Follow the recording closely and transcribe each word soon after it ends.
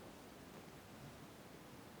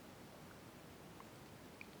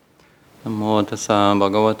Namo tassa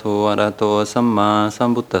bhagavato arahato samma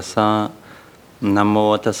sambuddhassa.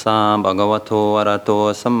 Namo tassa bhagavato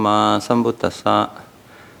arahato samma sambuddhassa.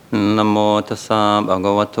 Namo tassa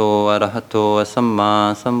bhagavato arahato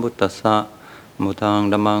samma sambuddhassa.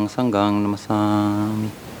 Buddhaṃ dhammāṃ saṅghāṃ namasāmi.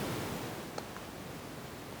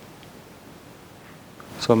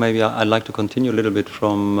 So maybe I'd like to continue a little bit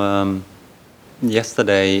from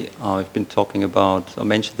yesterday. I've been talking about, I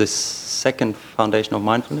mentioned this second foundation of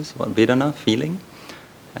mindfulness, about Vedana, feeling,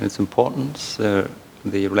 and its importance, the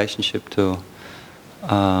relationship to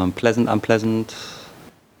pleasant, unpleasant,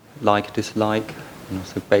 like, dislike,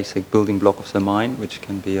 the basic building block of the mind, which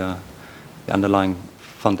can be the underlying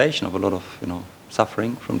foundation of a lot of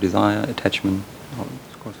suffering from desire, attachment, or,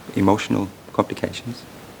 of course, emotional complications.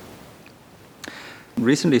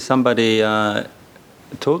 Recently, somebody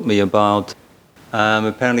told me about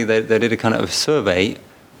apparently they did a kind of survey,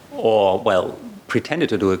 or pretended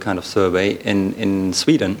to do a kind of survey in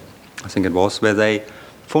Sweden, I think it was, where they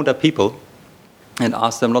phoned up people and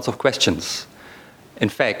asked them lots of questions. In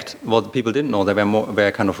fact, what the people didn't know, they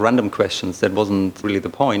were kind of random questions. That wasn't really the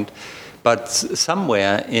point. But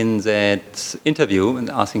somewhere in that interview and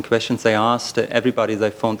asking questions, they asked everybody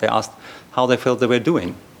they phoned, they asked how they felt they were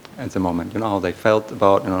doing at the moment, how they felt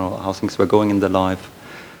about how things were going in their life.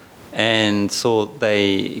 And so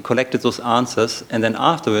they collected those answers, and then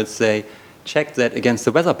afterwards they checked that against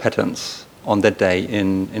the weather patterns on that day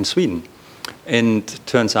in Sweden. And it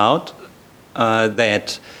turns out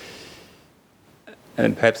that,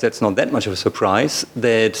 and perhaps that's not that much of a surprise,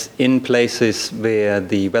 that in places where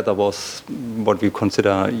the weather was what we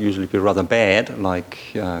consider usually be rather bad, like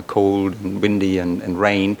cold and windy and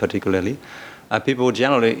rain particularly, people would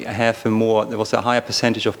generally have there was a higher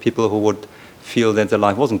percentage of people who would feel that their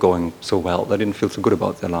life wasn't going so well. They didn't feel so good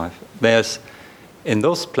about their life. Whereas in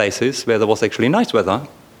those places where there was actually nice weather,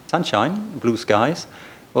 sunshine, blue skies,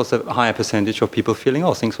 was a higher percentage of people feeling,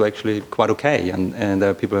 things were actually quite okay,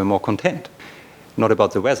 and people were more content. Not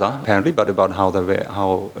about the weather, apparently, but about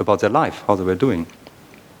about their life, how they were doing.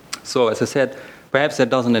 So, as I said, perhaps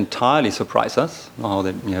that doesn't entirely surprise us.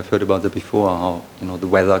 You have heard about that before, how the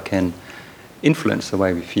weather can influence the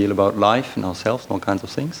way we feel about life and ourselves, and all kinds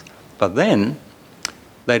of things. But then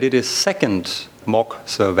they did a second mock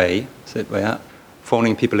survey,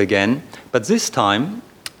 phoning people again. But this time,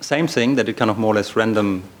 same thing. They did kind of more or less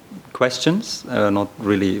random questions, not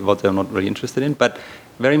really what they're not really interested in, but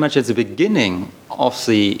very much at the beginning of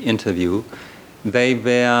the interview, they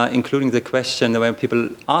were including the question. There were people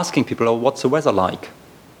asking people, "What's the weather like?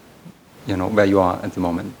 Where you are at the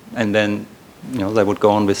moment?" And then they would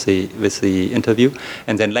go on with the interview,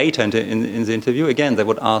 and then later in the interview again they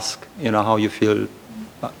would ask how you feel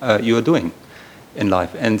you are doing in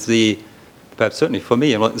life. And perhaps certainly for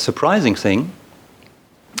me, the surprising thing,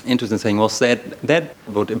 interesting thing, was that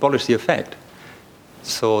would abolish the effect.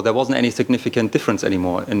 So there wasn't any significant difference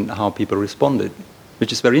anymore in how people responded,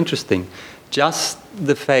 which is very interesting. Just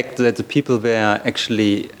the fact that the people were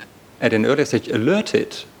actually at an earlier stage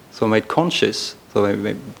alerted, so made conscious. So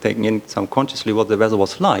taking in some consciously what the weather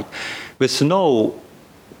was like, with no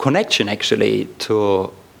connection actually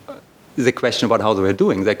to the question about how they were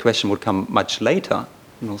doing. That question would come much later.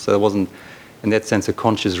 So there wasn't, in that sense, a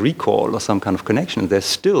conscious recall or some kind of connection.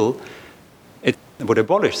 It would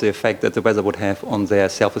abolish the effect that the weather would have on their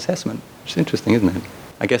self-assessment. Which is interesting, isn't it?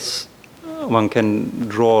 I guess one can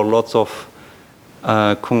draw lots of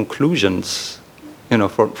conclusions,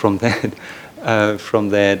 from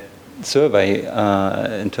that survey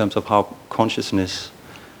in terms of how consciousness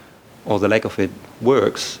or the lack of it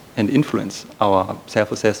works and influence our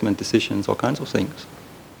self-assessment, decisions, all kinds of things.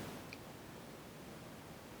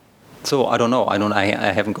 So I don't know. I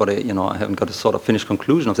haven't got a sort of finished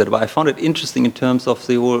conclusion of that. But I found it interesting in terms of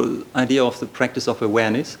the whole idea of the practice of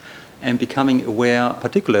awareness and becoming aware.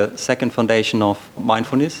 Particular second foundation of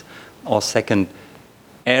mindfulness, or second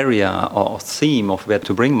area or theme of where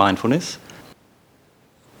to bring mindfulness.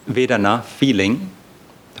 Vedana, feeling,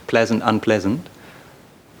 pleasant, unpleasant,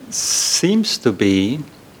 seems to be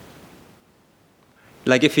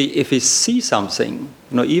like if we see something,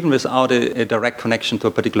 even without a direct connection to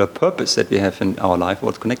a particular purpose that we have in our life, or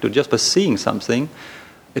it's connected, just by seeing something,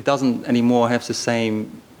 it doesn't anymore have the same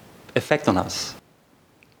effect on us.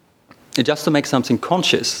 Just to make something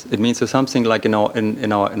conscious, it means that something like in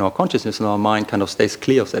our consciousness, in our mind, kind of stays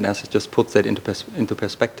clear of that, as it just puts that into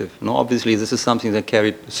perspective. Obviously, this is something that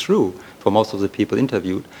carried through for most of the people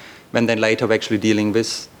interviewed, when then later we're actually dealing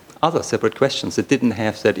with other separate questions that didn't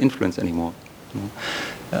have that influence anymore.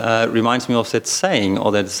 Reminds me of that saying,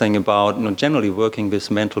 about generally working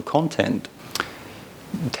with mental content.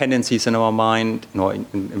 tendencies in our mind.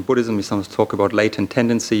 In Buddhism, we sometimes talk about latent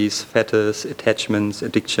tendencies, fetters, attachments,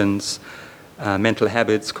 addictions, mental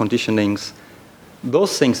habits, conditionings.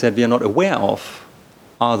 Those things that we are not aware of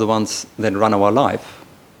are the ones that run our life.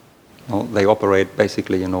 They operate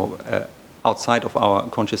basically, outside of our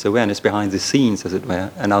conscious awareness, behind the scenes, as it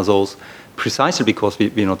were, and are those, precisely because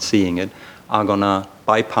we're not seeing it, are going to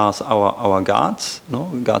bypass our guards,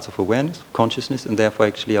 guards of awareness, consciousness, and therefore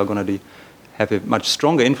actually are going to have a much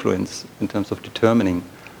stronger influence in terms of determining,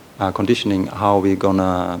 conditioning how we're going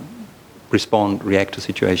to respond, react to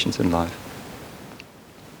situations in life.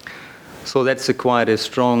 So that's quite a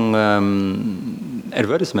strong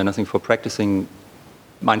advertisement, I think, for practicing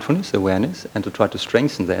mindfulness, awareness, and to try to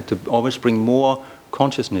strengthen that, to always bring more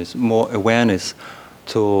consciousness, more awareness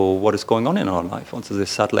to what is going on in our life, also the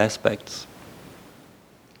subtle aspects.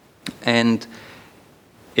 And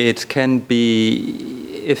it can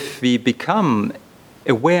be, if we become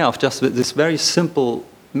aware of just this very simple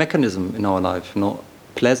mechanism in our life,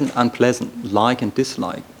 pleasant, unpleasant, like and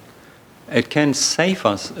dislike, it can save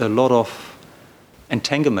us a lot of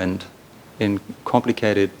entanglement in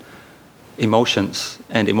complicated emotions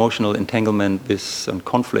and emotional entanglement with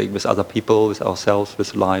conflict with other people, with ourselves,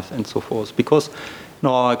 with life, and so forth. Because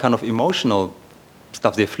our kind of emotional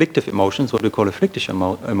stuff, the afflictive emotions, what we call afflictive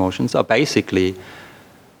emotions, are basically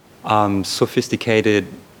sophisticated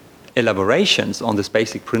elaborations on this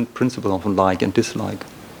basic principle of like and dislike.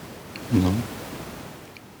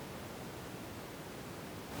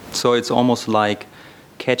 So it's almost like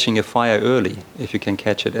catching a fire early, if you can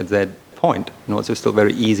catch it at that point. It's still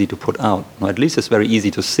very easy to put out. At least it's very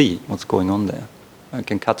easy to see what's going on there. It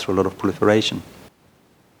can cut through a lot of proliferation.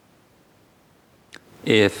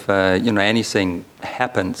 If anything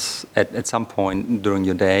happens at some point during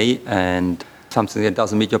your day and something that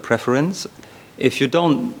doesn't meet your preference, if you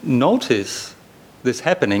don't notice this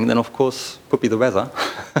happening, then of course could be the weather.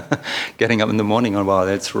 Getting up in the morning and wow,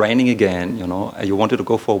 it's raining again. You wanted to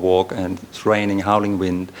go for a walk and it's raining, howling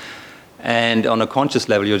wind, and on a conscious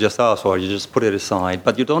level you just you just put it aside,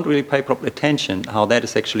 but you don't really pay proper attention how that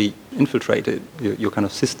is actually infiltrated your kind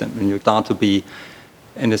of system, and you start to be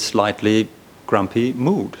in a slightly grumpy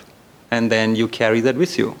mood, and then you carry that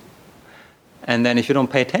with you. And then if you don't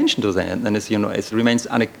pay attention to that, then it remains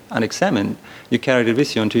unexamined. You carry it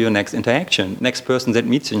with you into your next interaction. Next person that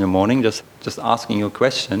meets you in the morning, just asking you a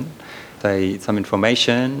question, say some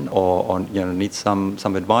information or needs some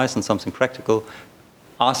advice on something practical,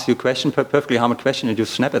 asks you a question, perfectly harmless question, and you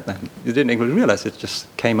snap at them. You didn't even realize it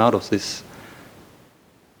just came out of this,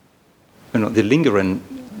 the lingering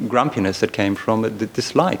grumpiness that came from the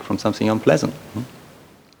dislike, from something unpleasant.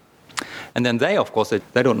 And then they, of course,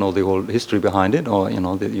 they don't know the whole history behind it, or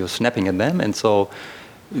you're snapping at them, and so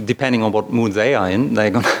depending on what mood they are in,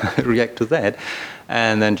 they're going to react to that,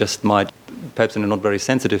 and then just might, perhaps in a not very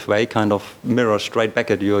sensitive way, kind of mirror straight back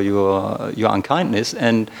at your unkindness,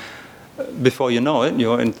 and before you know it,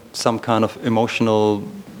 you're in some kind of emotional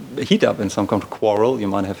heat up, in some kind of quarrel. You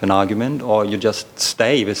might have an argument, or you just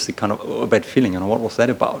stay with the kind of bad feeling. What was that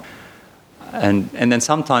about? And then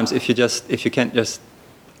sometimes, if you can't just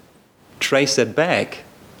trace that back,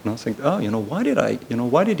 think, why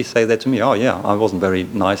did he say that to me? Oh yeah, I wasn't very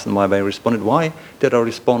nice in my way I responded. Why did I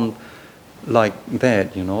respond like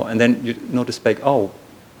that? And then you notice back,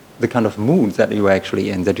 the kind of mood that you were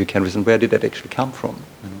actually in, that you can reason, where did that actually come from?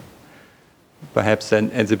 Perhaps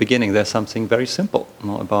then at the beginning there's something very simple,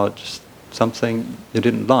 about just something you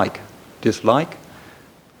didn't dislike.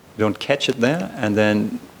 You don't catch it there, and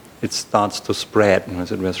then it starts to spread,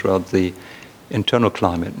 as it were, throughout the internal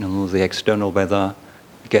climate. The external weather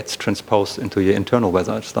gets transposed into your internal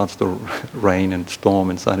weather. It starts to rain and storm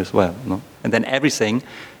inside as well. And then everything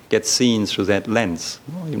gets seen through that lens,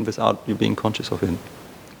 even without you being conscious of it.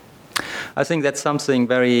 I think that's something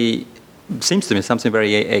seems to me something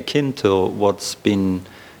very akin to what's been,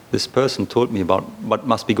 this person told me about what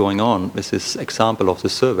must be going on with this example of the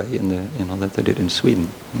survey that they did in Sweden.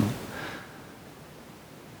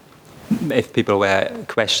 If people were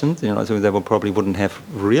questioned, so they probably wouldn't have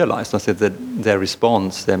realized. I said that their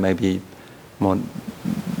response, there may be more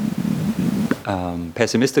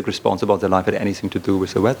pessimistic response about their life had anything to do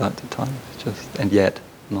with the weather at the time. And yet,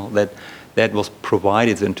 that was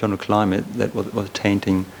provided the internal climate that was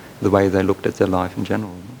tainting the way they looked at their life in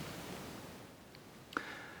general.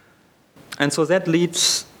 And so that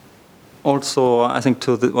leads also, I think,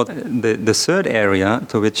 to the third area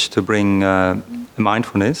to which to bring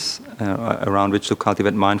mindfulness, around which to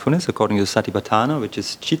cultivate mindfulness, according to Satipatthana, which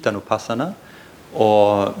is Chittanupassana,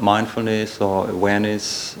 or mindfulness or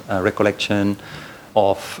awareness, recollection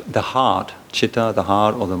of the heart, chitta, the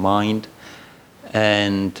heart or the mind.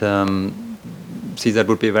 And see, that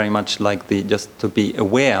would be very much like just to be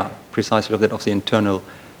aware precisely of that, of the internal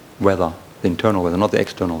weather. The internal weather, not the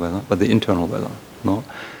external weather, but the internal weather. No?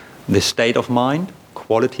 The state of mind,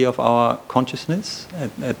 quality of our consciousness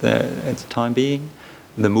at the time being,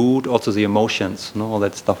 the mood, also the emotions, all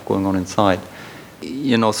that stuff going on inside.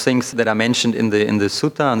 Things that are mentioned in the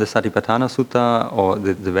sutta, in the Satipatthana Sutta, or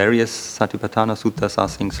the various Satipatthana Suttas are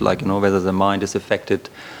things like, whether the mind is affected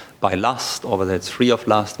by lust, or whether it's free of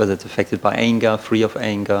lust, whether it's affected by anger, free of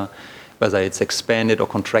anger, whether it's expanded or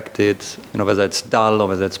contracted, whether it's dull or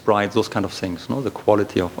whether it's bright, those kind of things, the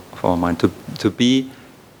quality of our mind, to be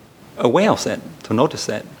aware of that, to notice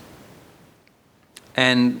that.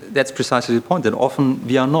 And that's precisely the point, that often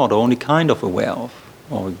we are not only kind of aware of,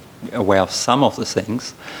 or aware of some of the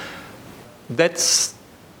things. That's,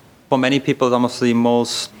 for many people, some of the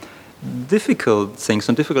most difficult things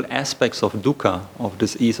and difficult aspects of dukkha, of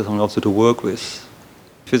disease, is also to work with.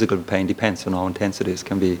 Physical pain depends on how intense it is.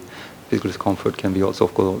 Can be physical discomfort, can be also,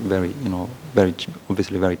 of course, very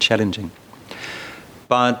obviously very challenging.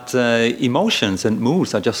 But emotions and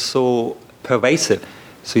moods are just so pervasive,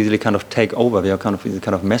 so easily kind of take over. We are kind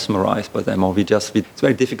of mesmerized by them, or it's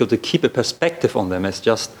very difficult to keep a perspective on them as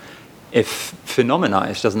just a phenomena.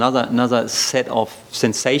 It's just another set of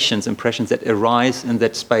sensations, impressions that arise in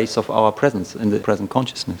that space of our presence, in the present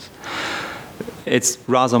consciousness. It's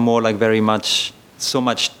rather more like so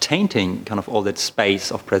much tainting kind of all that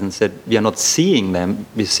space of presence that we are not seeing them,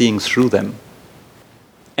 we're seeing through them.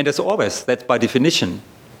 And as always, that's by definition,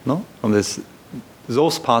 no? From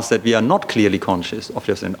those parts that we are not clearly conscious of,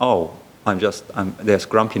 just saying, there's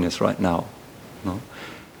grumpiness right now. No?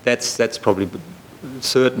 That's probably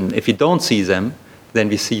certain. If we don't see them, then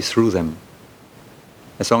we see through them.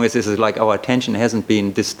 As long as this is like our attention hasn't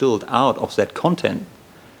been distilled out of that content,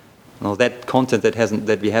 that content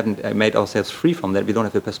that we haven't made ourselves free from, that we don't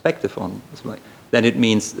have a perspective on, then it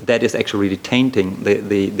means that is actually really tainting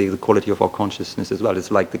the quality of our consciousness as well.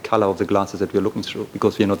 It's like the color of the glasses that we're looking through,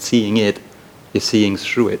 because we're not seeing it, we're seeing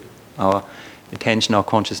through it. Our attention, our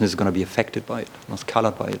consciousness is going to be affected by it, not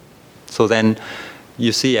colored by it. So then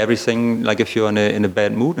you see everything, like if you're in a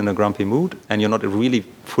bad mood, in a grumpy mood, and you're not really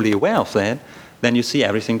fully aware of that, then you see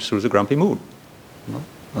everything through the grumpy mood.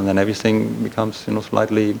 And then everything becomes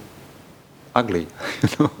slightly ugly.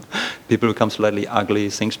 People become slightly ugly,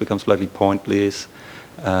 things become slightly pointless,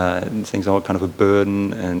 things are all kind of a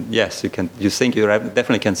burden, and yes, you think you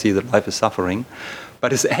definitely can see that life is suffering,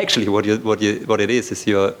 but it's actually what it is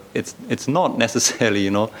it's not necessarily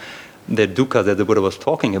the dukkha that the Buddha was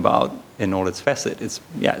talking about in all its facet. It's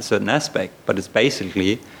a certain aspect, but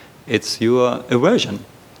it's your aversion,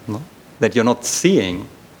 that you're not seeing.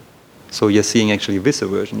 So you're seeing actually this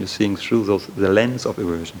aversion, you're seeing through the lens of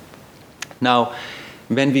aversion. Now,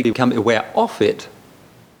 when we become aware of it,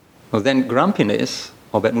 then grumpiness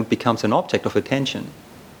or bad mood becomes an object of attention.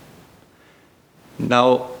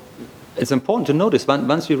 Now, it's important to notice,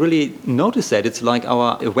 once we really notice that, it's like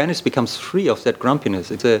our awareness becomes free of that grumpiness.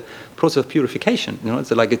 It's a process of purification. It's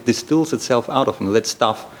like it distills itself out of that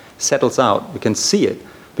stuff settles out. We can see it,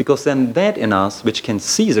 because then that in us, which can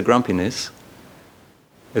see the grumpiness,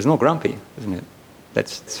 is not grumpy, isn't it?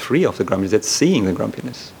 It's free of the grumpiness. That's seeing the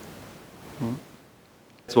grumpiness.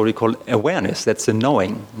 That's what we call awareness. That's the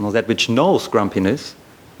knowing. That which knows grumpiness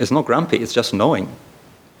is not grumpy, it's just knowing.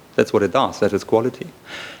 That's what it does, that's its quality.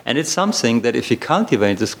 And it's something that if you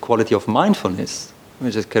cultivate this quality of mindfulness,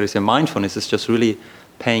 which is carries mindfulness is just really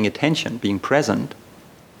paying attention, being present,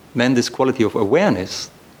 then this quality of awareness,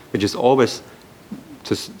 which is always,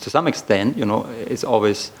 to some extent, is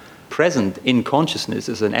always present in consciousness,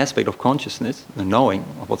 is an aspect of consciousness, the knowing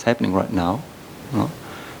of what's happening right now,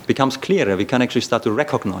 becomes clearer. We can actually start to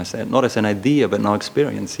recognize that, not as an idea, but now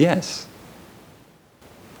experience. Yes,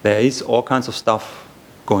 there is all kinds of stuff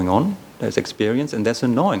going on. There's experience, and there's a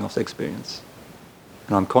knowing of the experience.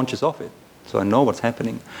 And I'm conscious of it, so I know what's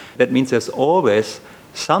happening. That means there's always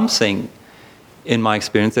something in my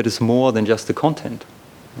experience that is more than just the content.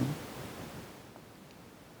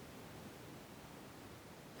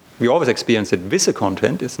 We always experience it with the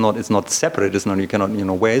content. It's not separate. It's not, you cannot,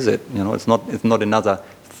 where is it? It's not another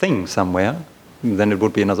thing somewhere. Then it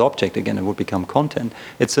would be another object again. It would become content.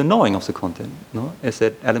 It's a knowing of the content. It's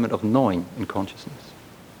that element of knowing in consciousness.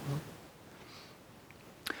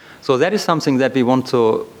 So that is something that we want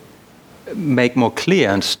to make more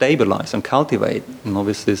clear and stabilize and cultivate,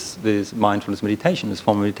 with this mindfulness meditation, this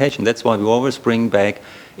form of meditation. That's why we always bring back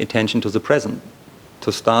attention to the present,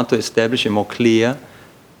 to start to establish a more clear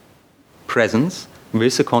presence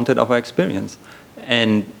with the content of our experience.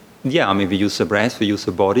 And we use the breath, we use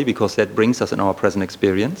the body, because that brings us in our present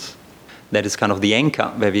experience. that is kind of the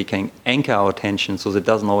anchor, where we can anchor our attention so that it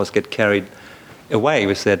doesn't always get carried away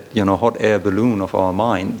with that, hot air balloon of our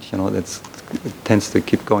mind, it tends to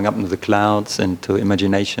keep going up into the clouds, into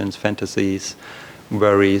imaginations, fantasies,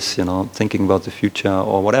 worries, thinking about the future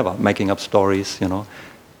or whatever, making up stories,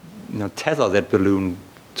 tether that balloon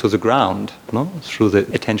to the ground, through the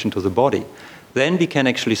attention to the body. Then we can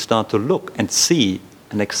actually start to look and see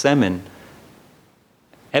and examine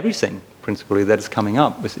everything, principally, that is coming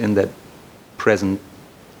up within that present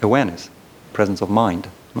awareness, presence of mind.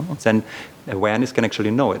 Then awareness can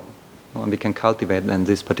actually know it. And we can cultivate then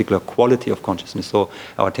this particular quality of consciousness. So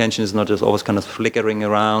our attention is not just always kind of flickering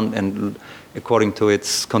around and according to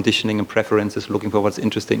its conditioning and preferences, looking for what's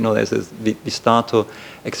interesting. No, we start to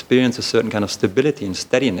experience a certain kind of stability and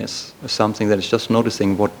steadiness, something that is just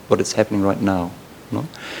noticing what is happening right now.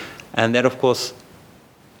 And that, of course,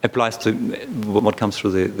 applies to what comes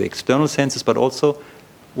through the external senses, but also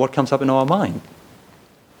what comes up in our mind.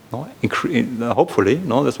 Hopefully,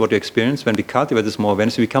 that's what you experience when we cultivate this more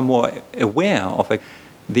awareness. We become more aware of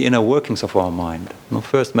the inner workings of our mind.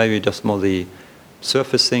 First, maybe just more the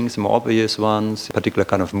surface things, the more obvious ones, particular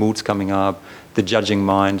kind of moods coming up. The judging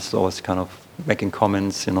mind is always kind of making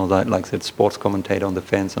comments, like that sports commentator on the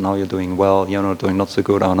fence, and now you're doing well, you're not doing not so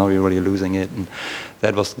good, now you're really losing it, and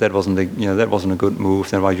that wasn't a good move,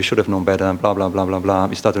 then why you should have known better, and blah blah blah blah blah.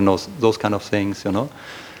 We start to know those kind of things,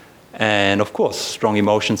 And of course, strong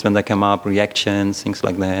emotions when they come up, reactions, things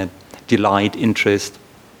like that, delight, interest.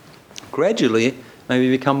 Gradually, maybe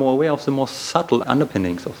we become more aware of the more subtle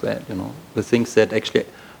underpinnings of that, the things that actually,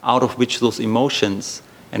 out of which those emotions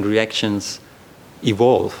and reactions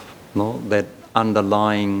evolve, that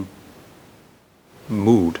underlying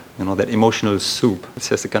mood, that emotional soup. It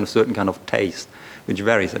has a kind of certain kind of taste, which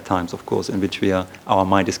varies at times, of course, in which our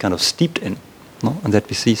mind is kind of steeped in, and that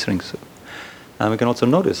we see things. And we can also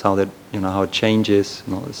notice how that, how it changes,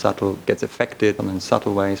 the subtle gets affected in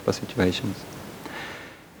subtle ways by situations.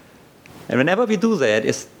 And whenever we do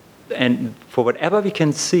that, and for whatever we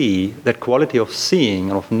can see, that quality of seeing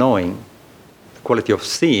and of knowing, the quality of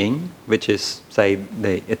seeing, which is, say,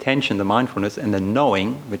 the attention, the mindfulness, and the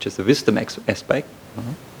knowing, which is the wisdom aspect,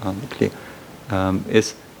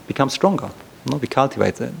 becomes stronger. We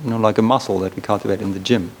cultivate that, like a muscle that we cultivate in the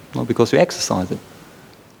gym, because we exercise it.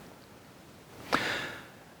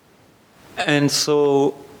 And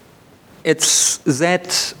so it's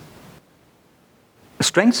that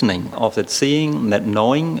strengthening of that seeing, that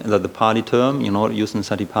knowing, that the Pali term, used in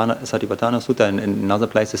Satipatthana Sutta and in other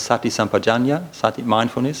places, Sati Sampajanya, Sati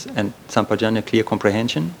mindfulness, and Sampajanya clear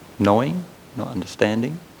comprehension, knowing,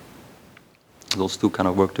 understanding. Those two kind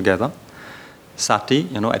of work together. Sati,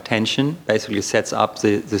 attention, basically sets up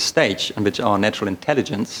the stage in which our natural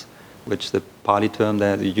intelligence, which the Pali term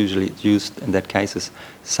there usually used in that case is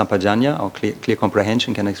sampajanya, or clear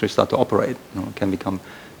comprehension, can actually start to operate, can become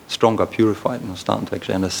stronger, purified, starting to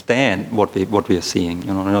actually understand what we are seeing,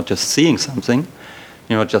 not just seeing something,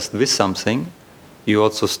 not just with something. You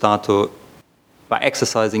also start to, by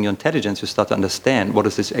exercising your intelligence, you start to understand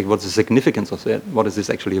what's the significance of it, what is this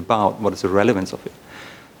actually about, what is the relevance of it.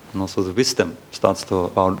 And also the wisdom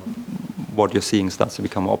about what you're seeing starts to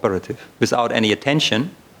become operative. Without any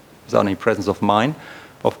attention, without any presence of mind,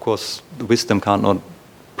 of course, the wisdom cannot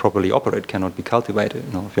properly operate, cannot be cultivated.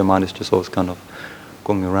 If your mind is just always kind of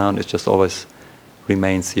going around, it just always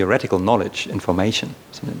remains theoretical knowledge, information.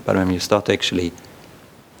 But when you start to actually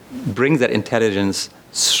bring that intelligence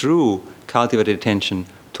through cultivated attention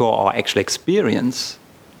to our actual experience,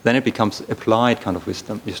 then it becomes applied kind of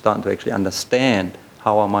wisdom. You're starting to actually understand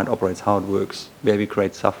how our mind operates, how it works, where we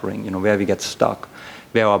create suffering, where we get stuck,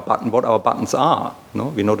 what our buttons are.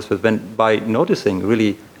 We notice that by noticing,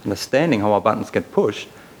 really understanding how our buttons get pushed,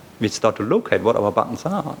 we start to locate what our buttons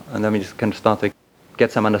are, and then we just can start to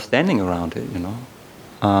get some understanding around it.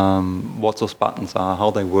 What those buttons are, how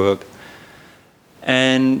they work,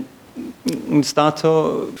 and start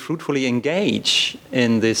to fruitfully engage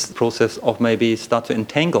in this process of maybe start to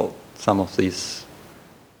entangle some of these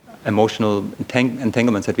emotional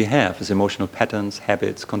entanglements that we have, these emotional patterns,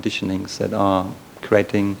 habits, conditionings that are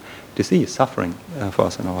creating disease, suffering for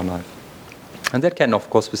us in our life. And that can, of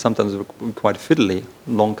course, be sometimes quite fiddly,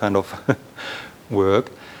 long kind of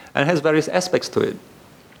work, and has various aspects to it.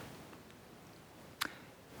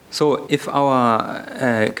 So if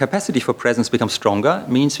our capacity for presence becomes stronger,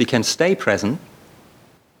 it means we can stay present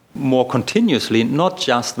more continuously, not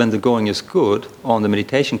just when the going is good, or on the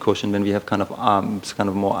meditation cushion when we have kind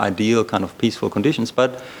of more ideal, kind of peaceful conditions,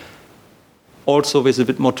 but also with a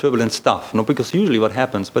bit more turbulent stuff. Because usually what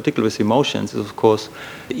happens, particularly with emotions, is of course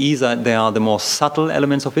either they are the more subtle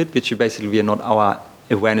elements of it, which basically are not our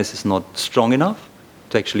awareness is not strong enough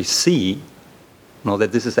to actually see,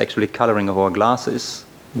 that this is actually coloring of our glasses.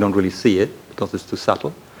 We don't really see it because it's too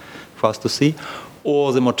subtle for us to see.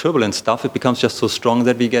 Or the more turbulent stuff, it becomes just so strong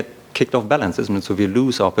that we get kicked off balance, isn't it? So we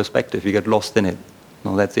lose our perspective, we get lost in it.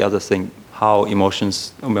 That's the other thing, how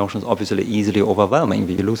emotions obviously easily overwhelming.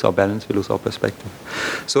 We lose our balance, we lose our perspective.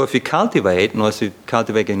 So if we cultivate, as we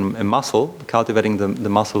cultivating a muscle, cultivating the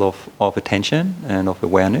muscle of attention and of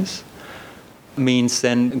awareness, means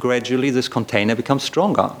then gradually this container becomes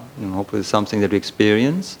stronger. With something that we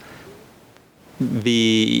experience.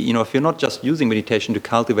 If you're not just using meditation to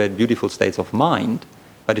cultivate beautiful states of mind,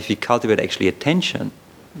 but if you cultivate actually attention,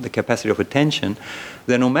 the capacity of attention,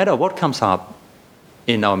 then no matter what comes up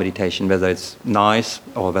in our meditation, whether it's nice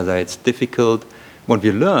or whether it's difficult, what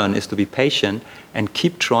we learn is to be patient and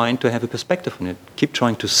keep trying to have a perspective on it, keep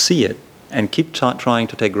trying to see it, and keep trying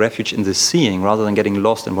to take refuge in the seeing rather than getting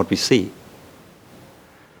lost in what we see.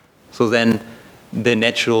 So then the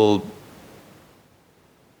natural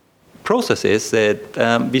process is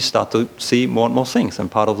that we start to see more and more things, and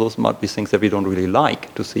part of those might be things that we don't really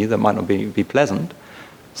like to see, that might not be pleasant.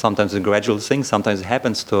 Sometimes it's a gradual thing, sometimes it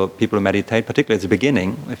happens to people who meditate, particularly at the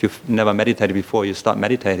beginning. If you've never meditated before, you start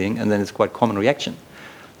meditating, and then it's quite common reaction.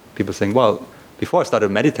 People saying, well, before I started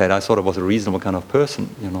to meditate, I thought I was a reasonable kind of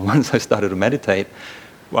person. Once I started to meditate,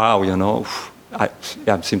 wow, I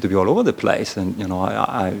seem to be all over the place, and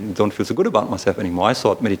I don't feel so good about myself anymore. I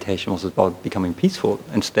thought meditation was about becoming peaceful.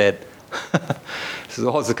 Instead, there's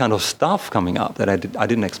all the kind of stuff coming up that I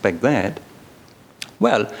didn't expect that.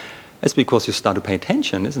 Well, it's because you start to pay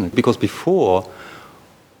attention, isn't it? Because before,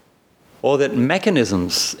 all that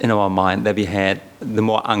mechanisms in our mind that we had, the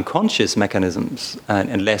more unconscious mechanisms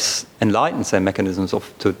and less enlightened, say, mechanisms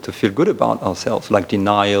to feel good about ourselves, like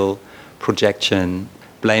denial, projection,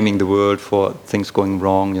 blaming the world for things going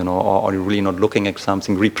wrong, or really not looking at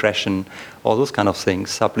something, repression, all those kind of things,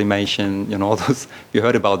 sublimation, all those. You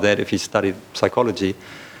heard about that if you studied psychology.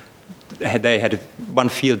 They had one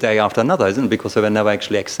field day after another, isn't it? Because they were never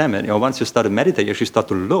actually examined. Once you start to meditate, you actually start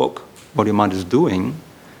to look what your mind is doing.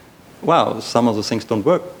 Wow, some of those things don't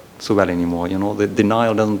work so well anymore. The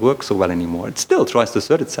denial doesn't work so well anymore. It still tries to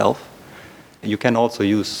assert itself. You can also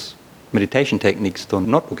use meditation techniques to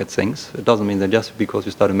not look at things. It doesn't mean that just because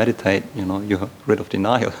you start to meditate, you're rid of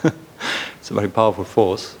denial. It's a very powerful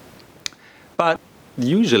force. But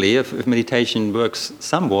usually, if meditation works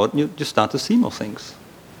somewhat, you start to see more things.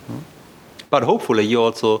 But hopefully you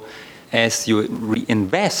also, as you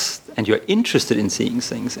reinvest and you're interested in seeing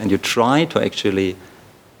things and you try to actually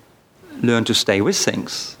learn to stay with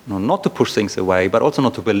things, not to push things away, but also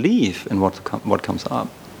not to believe in what comes up.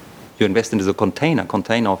 You invest into the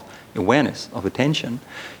container of awareness, of attention.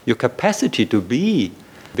 Your capacity to be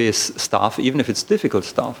with stuff, even if it's difficult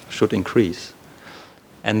stuff, should increase.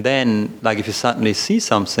 And then, like if you suddenly see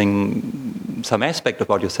something, some aspect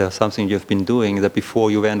about yourself, something you've been doing that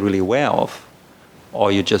before you weren't really aware of,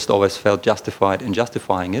 or you just always felt justified in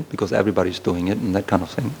justifying it because everybody's doing it and that kind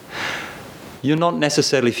of thing, you not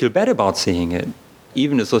necessarily feel bad about seeing it.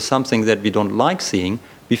 Even if it's something that we don't like seeing,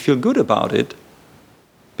 we feel good about it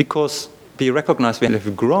because we recognize we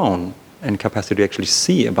have grown in capacity to actually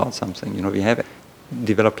see about something. We have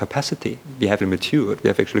developed capacity, we have matured, we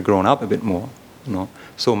have actually grown up a bit more.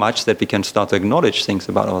 So much that we can start to acknowledge things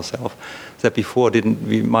about ourselves that before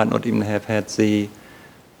we might not even have had the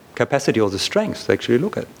capacity or the strength to actually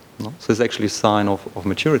look at. So it's actually a sign of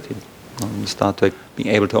maturity. You start to being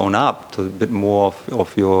able to own up to a bit more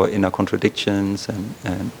of your inner contradictions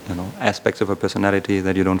and aspects of a personality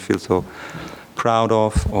that you don't feel so proud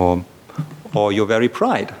of, or your very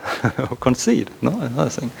pride, or conceit. Another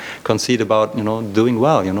thing, conceit about doing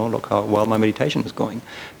well. Look how well my meditation is going,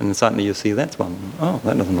 and then suddenly you see that's one. Oh,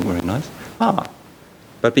 that doesn't look very nice.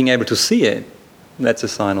 But being able to see it, that's a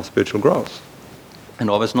sign of spiritual growth. And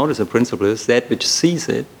always notice the principle is that which sees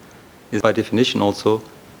it is by definition also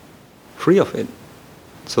free of it.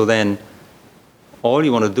 So then, all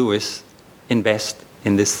you want to do is invest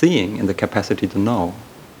in this seeing, in the capacity to know.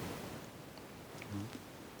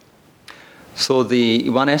 So the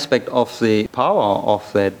one aspect of the power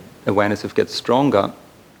of that awareness gets stronger,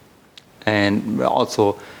 and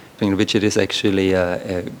also in which it is actually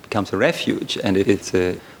becomes a refuge, and it's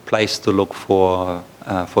a place to look for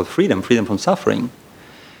freedom from suffering,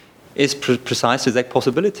 is precisely that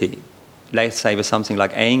possibility. Let's say with something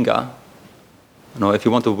like anger. If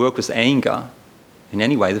you want to work with anger in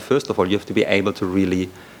any way, first of all you have to be able to really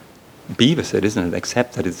be with it, isn't it?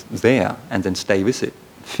 Accept that it's there, and then stay with it,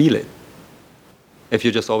 feel it. If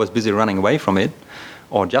you're just always busy running away from it,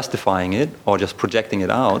 or justifying it, or just projecting it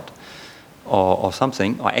out, or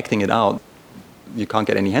something, or acting it out, you can't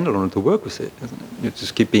get any handle on it to work with it, isn't it? You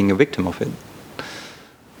just keep being a victim of it.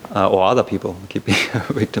 Or other people keep being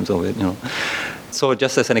victims of it, So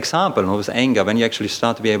just as an example, with anger, when you actually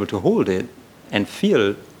start to be able to hold it and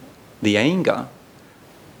feel the anger,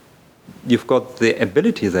 you've got the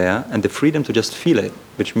ability there and the freedom to just feel it,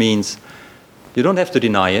 which means you don't have to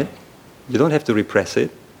deny it, you don't have to repress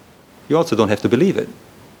it, you also don't have to believe it.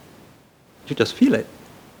 You just feel it.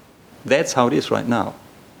 That's how it is right now.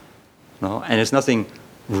 And there's nothing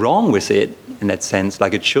wrong with it in that sense,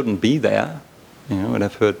 like it shouldn't be there. And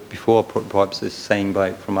I've heard before perhaps this saying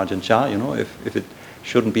from Ajahn Chah, if it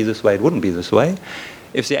shouldn't be this way, it wouldn't be this way.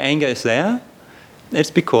 If the anger is there,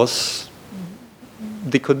 it's because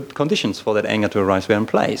the conditions for that anger to arise were in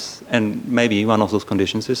place. And maybe one of those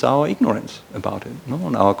conditions is our ignorance about it,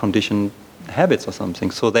 and our conditioned habits or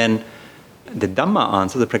something. So then the Dhamma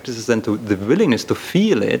answer, the practice is then the willingness to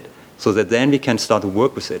feel it, so that then we can start to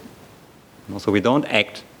work with it. So we don't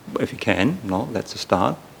act, if we can, that's a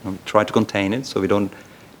start. We try to contain it, so we don't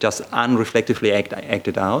just unreflectively act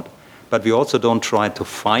it out. But we also don't try to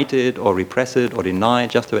fight it or repress it or deny it,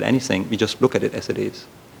 just about anything. We just look at it as it is.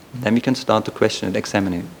 Then we can start to question it,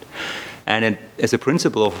 examine it. And it, as a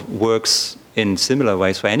principle, works in similar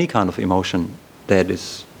ways for any kind of emotion that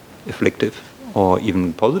is afflictive or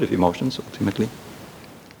even positive emotions, ultimately.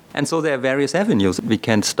 And so there are various avenues. We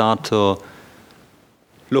can start to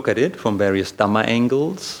look at it from various Dhamma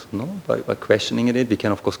angles, by questioning it. We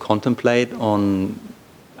can, of course, contemplate on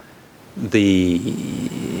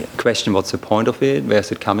the question, what's the point of it,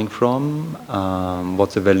 where's it coming from,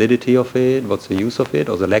 what's the validity of it, what's the use of it,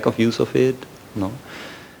 or the lack of use of it.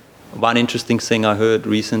 One interesting thing I heard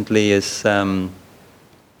recently is,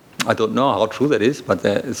 I don't know how true that is, but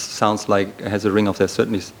it sounds like it has a ring of there.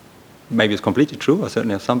 Certainly, maybe it's completely true, or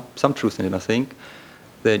certainly has some truth in it, I think.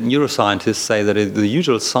 The neuroscientists say that the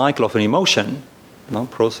usual cycle of an emotion,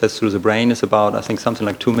 processed through the brain, is about, I think, something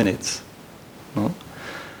like 2 minutes.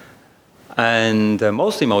 And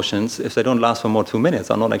most emotions, if they don't last for more than 2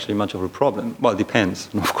 minutes, are not actually much of a problem. Well, it depends,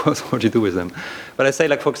 of course, what you do with them. But I say,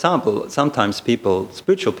 like, for example, sometimes people,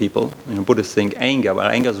 spiritual people, Buddhists think anger, well,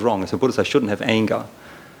 anger is wrong. As a Buddhist, I shouldn't have anger.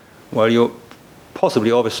 Well, you're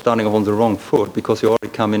possibly always starting off on the wrong foot, because you already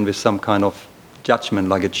come in with some kind of judgment,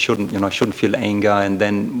 like it shouldn't, I shouldn't feel anger, and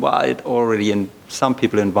then, it already, in some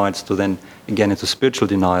people, invites to then, again, into spiritual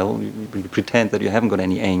denial. You pretend that you haven't got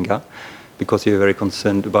any anger, because you're very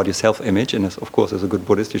concerned about your self-image, and of course, as a good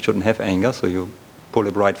Buddhist, you shouldn't have anger, so you pull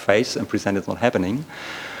a bright face and pretend it's not happening.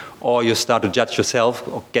 Or you start to judge yourself,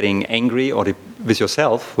 or getting angry, or with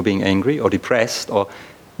yourself for being angry, or depressed, or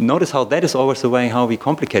notice how that is always the way how we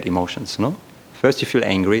complicate emotions, First you feel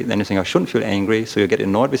angry, then you think, I shouldn't feel angry, so you get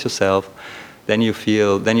annoyed with yourself. Then you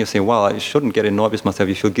say, well, I shouldn't get annoyed with myself.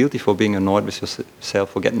 You feel guilty for being annoyed with yourself,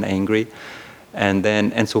 for getting angry,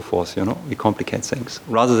 and so forth. We complicate things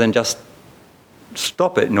rather than just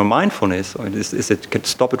stop it. Mindfulness is it can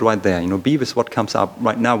stop it right there. Be with what comes up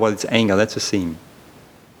right now. Well, it's anger. That's a theme.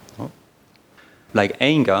 Like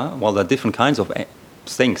anger, well, there are different kinds of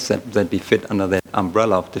things that be fit under that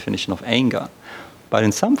umbrella of definition of anger. But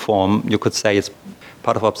in some form, you could say it's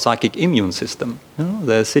part of our psychic immune system.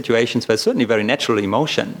 There are situations where it's certainly very natural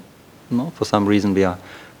emotion. For some reason, we are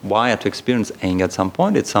wired to experience anger at some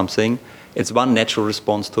point. It's one natural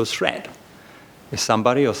response to a threat. If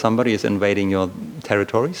somebody is invading your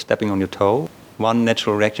territory, stepping on your toe, one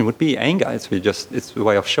natural reaction would be anger. It's a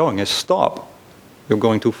way of showing us, stop, you're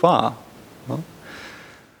going too far.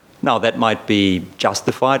 Now, that might be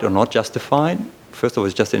justified or not justified. First of all,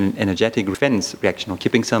 it's just an energetic defense reaction, or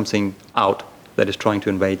keeping something out that is trying to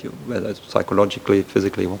invade you, whether it's psychologically,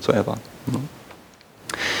 physically, whatsoever.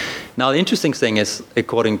 Now, the interesting thing is,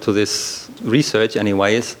 according to this research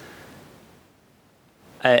anyway, is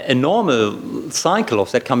a normal cycle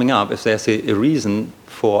of that coming up, if there's a reason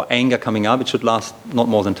for anger coming up, it should last not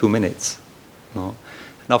more than 2 minutes. Now,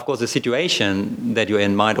 of course, the situation that you're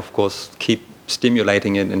in might, of course, keep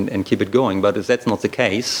stimulating it and keep it going, but if that's not the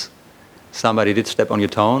case, somebody did step on your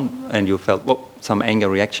toe and you felt some anger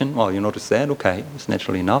reaction, well, you notice that, okay, it's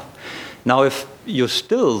naturally enough. Now, if you're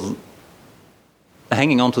still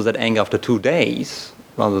hanging on to that anger after 2 days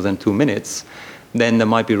rather than 2 minutes, then there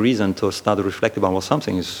might be reason to start to reflect about, well,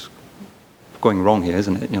 something is going wrong here,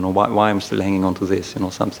 isn't it? Why I'm still hanging on to this,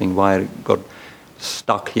 something, why I got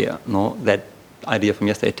stuck here. That idea from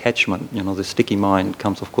yesterday, attachment, the sticky mind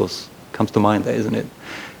comes to mind there, isn't it?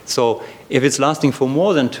 So if it's lasting for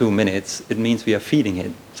more than 2 minutes, it means we are feeding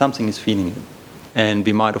it. Something is feeding it. And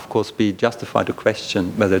we might, of course, be justified to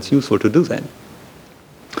question whether it's useful to do that.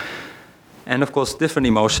 And, of course, different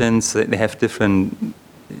emotions, they have different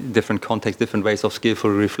different contexts, different ways of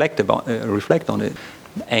skillfully reflect on it.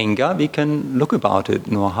 Anger, we can look about it.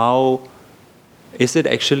 How is it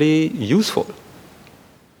actually useful?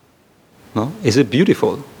 No? Is it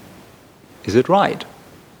beautiful? Is it right?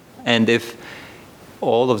 And if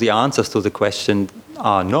all of the answers to the question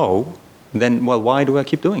are no, then, well, why do I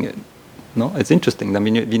keep doing it? No, it's interesting. I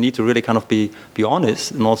mean, you need to really kind of be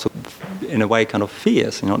honest and also, in a way, kind of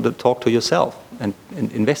fierce, to talk to yourself and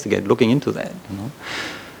investigate, looking into that,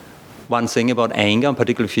 One thing about anger,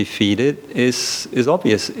 particularly if you feed it, is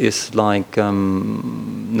obvious. Is like,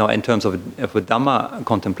 in terms of a Dhamma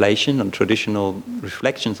contemplation and traditional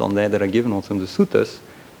reflections on that are given also in the suttas.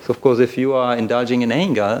 So, of course, if you are indulging in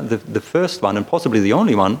anger, the first one, and possibly the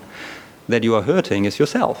only one, that you are hurting is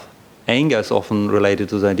yourself. Anger is often related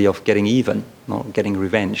to the idea of getting even, getting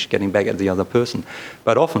revenge, getting back at the other person.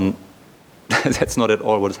 But often, that's not at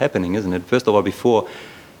all what is happening, isn't it? First of all, before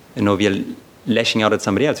we are lashing out at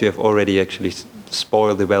somebody else, we have already actually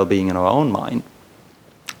spoiled the well-being in our own mind.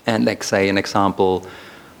 And like, say, an example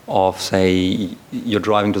of, say, you're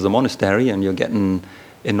driving to the monastery and you're getting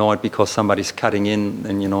annoyed because somebody's cutting in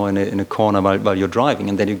and in a corner while you're driving,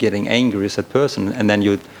 and then you're getting angry at that person, and then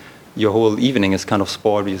your whole evening is kind of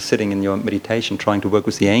spoiled. You're sitting in your meditation trying to work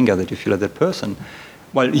with the anger that you feel at that person.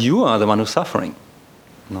 Well, you are the one who's suffering.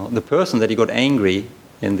 The person that you got angry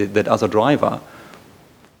in that other driver,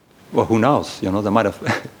 well, who knows? They might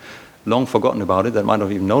have long forgotten about it. They might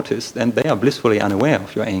have even noticed, and they are blissfully unaware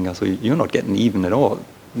of your anger. So you're not getting even at all.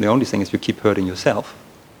 The only thing is you keep hurting yourself.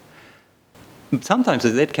 Sometimes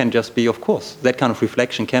that can just be, of course, that kind of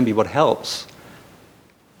reflection can be what helps.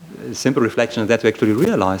 Simple reflection of that to actually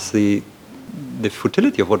realize the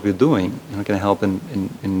futility of what we're doing can help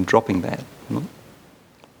in dropping that.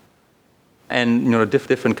 And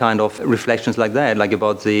different kind of reflections like that, like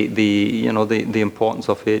about the importance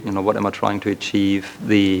of it. What am I trying to achieve?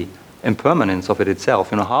 The impermanence of it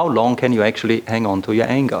itself. How long can you actually hang on to your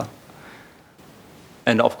anger?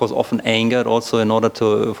 And of course, often anger also, in order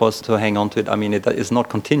for us to hang on to it, I mean, it is not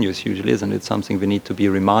continuous usually, isn't it? It's something we need to be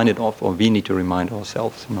reminded of, or we need to remind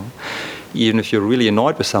ourselves, Even if you're really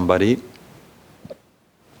annoyed with somebody,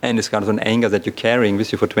 and it's kind of an anger that you're carrying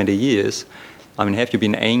with you for 20 years, I mean, have you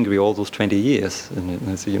been angry all those 20 years?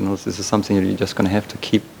 And so, this is something you're just going to have to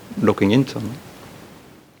keep looking into.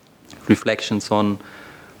 Reflections on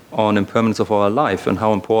impermanence of our life, and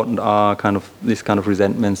how important are kind of these kind of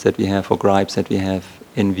resentments that we have, or gripes that we have,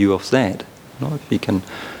 in view of that. If we can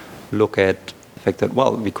look at the fact that,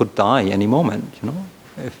 well, we could die any moment.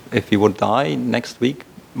 If we would die next week,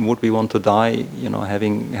 would we want to die,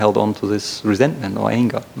 having held on to this resentment or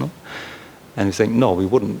anger? And we think, no, we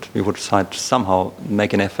wouldn't. We would somehow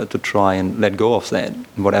make an effort to try and let go of that,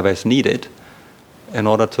 whatever is needed, in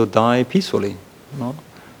order to die peacefully.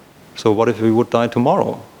 So what if we would die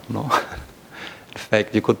tomorrow? In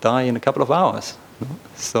fact, you could die in a couple of hours.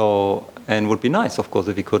 So, and it would be nice, of course,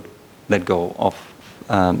 if we could let go of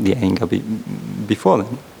the anger before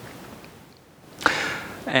then.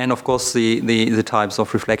 And of course, the types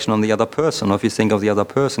of reflection on the other person, or if you think of the other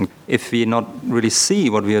person, if we not really see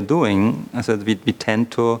what we are doing, I said we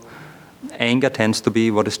tend to, anger tends to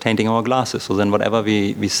be what is tainting our glasses. So then whatever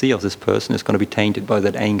we see of this person is going to be tainted by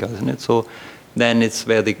that anger, isn't it? So then it's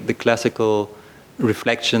where the classical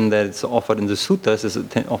reflection that is offered in the suttas is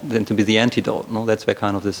tend to be the antidote. That's where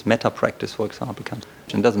kind of this metta practice, for example, comes.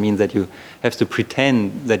 It doesn't mean that you have to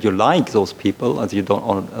pretend that you like those people, or that you don't,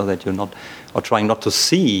 or that you're not, or trying not to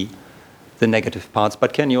see the negative parts.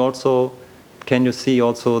 But can you see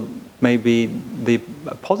also maybe the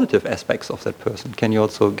positive aspects of that person? Can you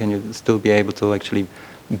still be able to actually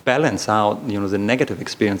balance out, the negative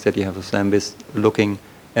experience that you have with them, with looking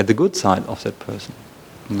at the good side of that person?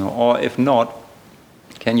 Or if not,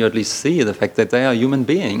 can you at least see the fact that they are a human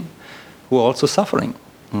being who are also suffering,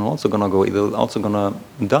 and also going to go ill, also going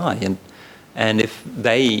to die, and if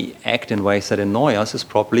they act in ways that annoy us, is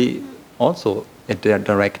probably also a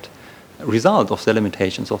direct result of their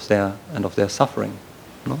limitations, of their suffering.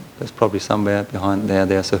 There's probably somewhere behind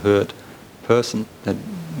there's a hurt person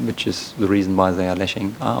which is the reason why they are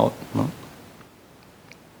lashing out.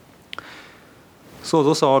 So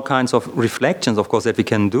those are all kinds of reflections, of course, that we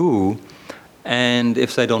can do. And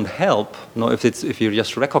if they don't help, if you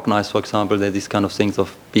just recognize, for example, that these kind of things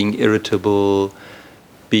of being irritable,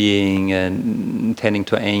 being and tending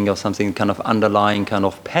to anger, or something kind of underlying kind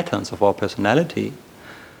of patterns of our personality,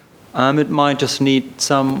 it might just need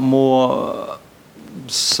some more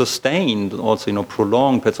sustained, also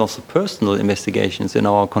prolonged, but also personal investigations in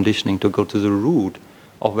our conditioning to go to the root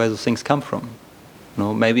of where those things come from.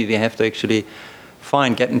 Maybe we have to actually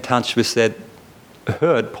get in touch with that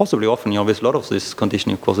hurt, possibly often, there's a lot of this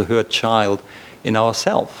conditioning, of course, a hurt child in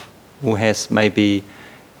ourselves who has maybe,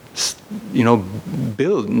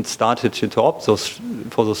 built and started to opt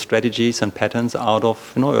for those strategies and patterns out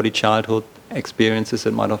of, early childhood experiences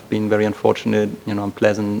that might have been very unfortunate,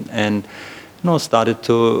 unpleasant, and, started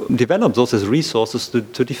to develop those as resources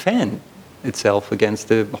to defend itself against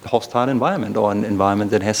the hostile environment, or an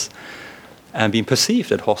environment that has been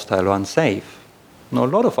perceived as hostile or unsafe. A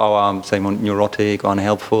lot of our, say, more neurotic or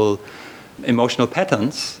unhelpful emotional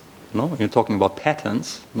patterns, you're talking about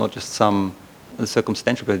patterns, not just some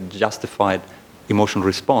circumstantial but justified emotional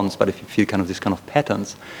response, but if you feel kind of these kind of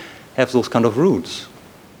patterns, have those kind of roots.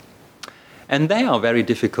 And they are very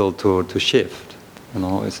difficult to shift.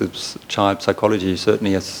 It's child psychology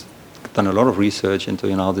certainly has done a lot of research into,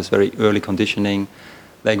 this very early conditioning.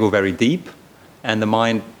 They go very deep, and the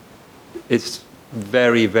mind is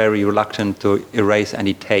very, very reluctant to erase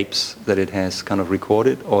any tapes that it has kind of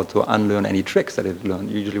recorded, or to unlearn any tricks that it learned.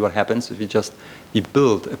 Usually what happens is we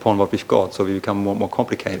build upon what we've got, so we become more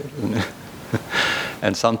complicated.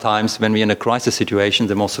 And sometimes when we're in a crisis situation,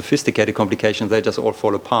 the more sophisticated complications, they just all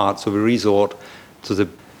fall apart, so we resort to the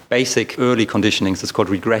basic early conditionings. It's called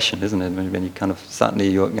regression, isn't it? When you kind of suddenly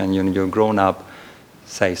you're grown up,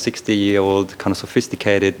 say 60-year-old kind of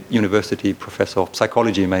sophisticated university professor of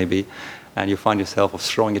psychology maybe, and you find yourself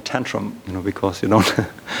throwing a tantrum, because you don't,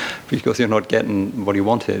 because you're not getting what you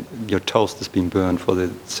wanted. Your toast has been burned for the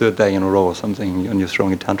third day in a row or something, and you're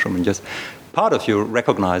throwing a tantrum, and just part of you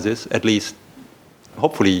recognizes, at least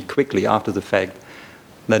hopefully quickly after the fact,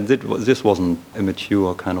 that this wasn't a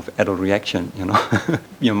mature kind of adult reaction.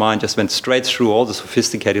 Your mind just went straight through all the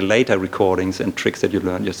sophisticated later recordings and tricks that you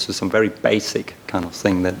learned, just to some very basic kind of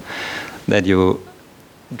thing that you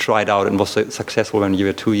tried out and was successful when you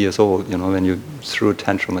were 2 years old, when you threw a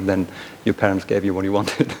tantrum and then your parents gave you what you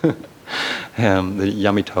wanted. The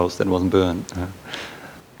yummy toast that wasn't burned.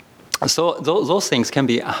 So those things can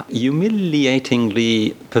be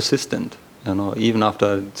humiliatingly persistent, even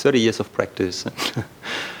after 30 years of practice.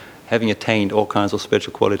 Having attained all kinds of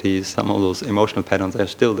spiritual qualities, some of those emotional patterns are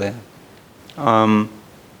still there.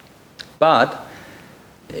 But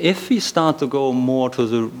if we start to go more to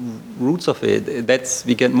the roots of it,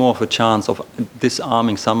 we get more of a chance of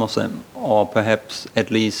disarming some of them, or perhaps at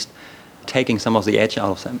least taking some of the edge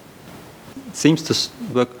out of them. It seems to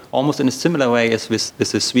work almost in a similar way as with the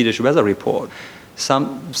Swedish weather report.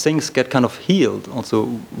 Some things get kind of healed,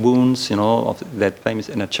 also wounds, of that famous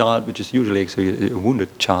inner child, which is usually actually a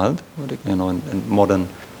wounded child, in modern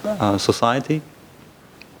society,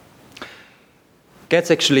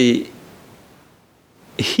 gets actually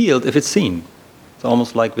healed if it's seen. It's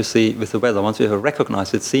almost like with the weather. Once we have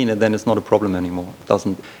recognized it's seen, and then it's not a problem anymore.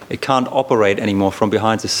 It can't operate anymore from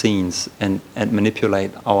behind the scenes and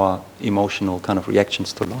manipulate our emotional kind of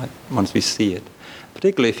reactions to life once we see it.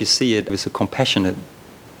 Particularly if you see it with a compassionate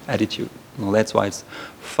attitude. That's why it's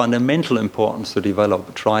fundamental importance to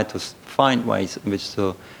try to find ways in which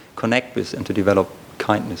to connect with and to develop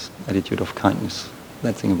kindness, attitude of kindness.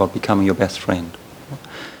 That thing about becoming your best friend.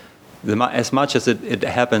 As much as it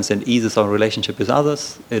happens and eases our relationship with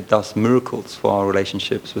others, it does miracles for our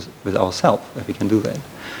relationships with ourselves, if we can do that.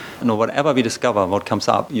 Whatever we discover, what comes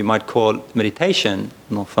up, you might call meditation,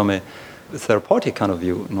 from a therapeutic kind of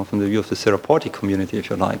view, from the view of the therapeutic community, if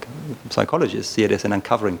you like. Psychologists see it as an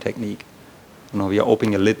uncovering technique. We are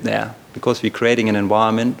opening a lid there, because we're creating an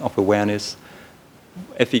environment of awareness.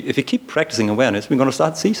 If we keep practicing awareness, we're going to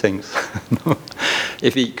start to see things.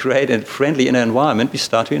 If we create a friendly inner environment, we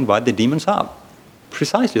start to invite the demons up.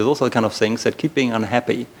 Precisely, those are the kind of things that keep being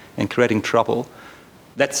unhappy and creating trouble.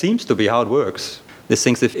 That seems to be how it works. These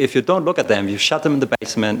things, if you don't look at them, you shut them in the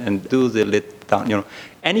basement and do the lid down.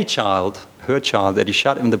 Any child, her child, that you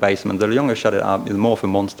shut in the basement, the longer you shut it up, the more of a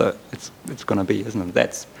monster it's going to be, isn't it?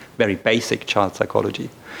 That's very basic child psychology.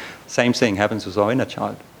 Same thing happens with our inner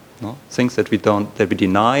child. Things that we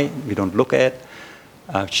deny, we don't look at,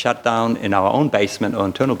 shut down in our own basement or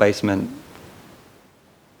internal basement,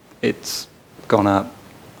 it's gonna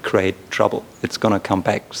create trouble. It's gonna come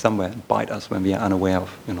back somewhere and bite us when we are unaware of.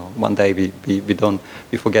 One day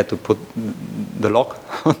we forget to put the lock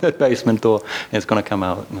on that basement door, and it's gonna come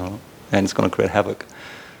out, and it's gonna create havoc.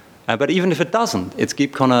 But even if it doesn't, it's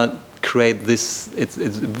gonna create this. It's a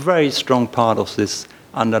very strong part of this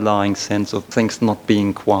underlying sense of things not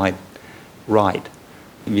being quite right.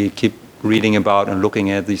 We keep reading about and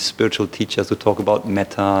looking at these spiritual teachers who talk about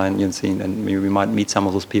metta, and and we might meet some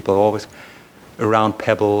of those people always around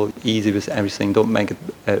pebble, easy with everything, don't make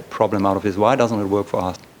a problem out of this. Why doesn't it work for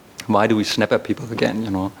us? Why do we snap at people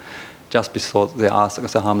again, just because they ask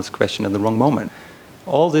us a harmless question at the wrong moment?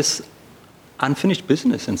 All this unfinished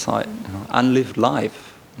business inside, unlived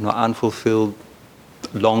life, unfulfilled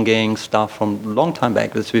longing, stuff from a long time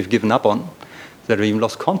back that we've given up on, that we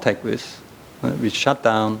lost contact with, we shut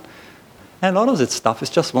down. And a lot of that stuff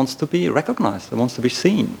just wants to be recognized, it wants to be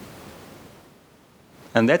seen.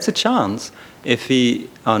 And that's a chance if we,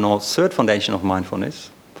 third foundation of mindfulness,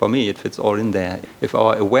 for me it fits all in there. If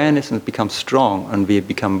our awareness becomes strong and we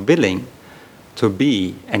become willing to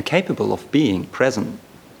be and capable of being present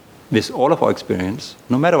with all of our experience,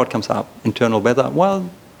 no matter what comes up, internal weather,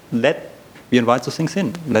 we invite those things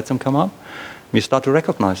in, let them come up. We start to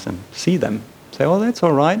recognize them, see them, say, oh, that's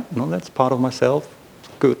all right, that's part of myself,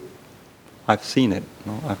 good. I've seen it,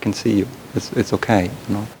 I can see you, it's okay.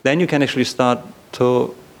 Then you can actually start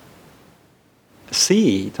to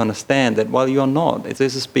see, to understand that, well, you're not.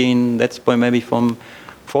 That's maybe from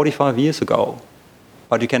 45 years ago.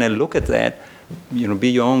 But you can look at that, be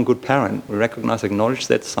your own good parent, recognize, acknowledge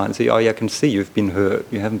that sign, say, oh, yeah, I can see you've been heard,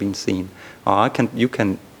 you haven't been seen. You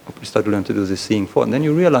can start to learn to do this seeing for. And then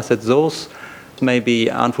you realize that those maybe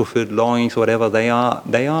unfulfilled longings, whatever, they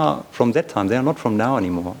are from that time, they are not from now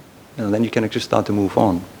anymore. And then you can actually start to move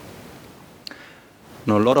on.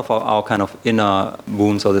 A lot of our kind of inner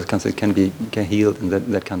wounds or this kind of thing can be healed in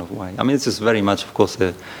that kind of way. I mean, it's just very much, of course,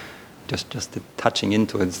 just the touching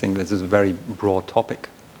into it. This is a very broad topic.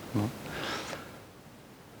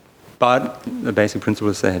 But the basic principle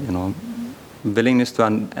is that, willingness to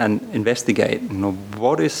investigate,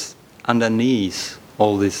 what is underneath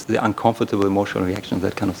all this, the uncomfortable emotional reactions,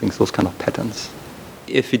 that kind of things, those kind of patterns.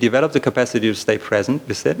 If we develop the capacity to stay present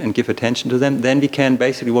with it and give attention to them, then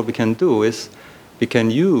what we can do is we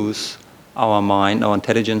can use our mind, our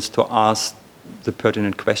intelligence to ask the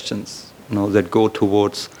pertinent questions, that go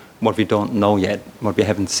towards what we don't know yet, what we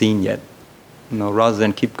haven't seen yet. Rather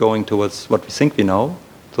than keep going towards what we think we know,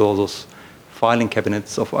 to all those filing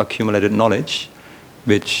cabinets of accumulated knowledge,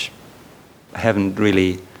 which haven't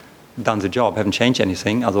really done the job, haven't changed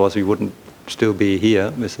anything, otherwise we wouldn't still be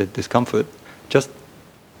here with the discomfort. Just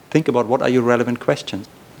think about what are your relevant questions.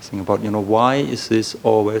 Think about, why is this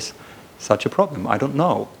always such a problem? I don't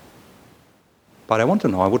know. But I want to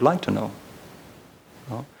know, I would like to know.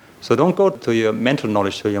 So don't go to your mental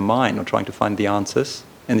knowledge, to your mind, or trying to find the answers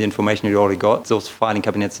and the information you already got. Those filing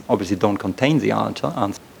cabinets obviously don't contain the answer,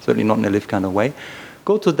 certainly not in a live kind of way.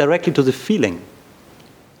 Go directly to the feeling.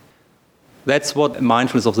 That's what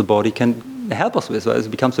mindfulness of the body can help us with.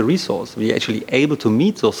 It becomes a resource. We're actually able to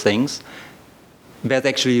meet those things where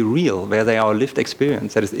they're actually real, where they are a lived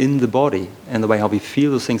experience, that is in the body, and the way how we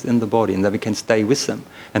feel those things in the body, and that we can stay with them,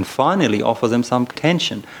 and finally offer them some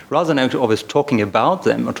attention. Rather than actually always talking about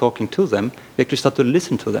them or talking to them, we actually start to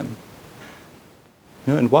listen to them.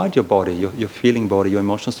 Invite your body, your feeling body, your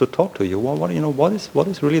emotions to talk to you. What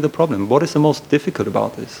is really the problem? What is the most difficult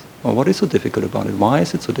about this? Or what is so difficult about it? Why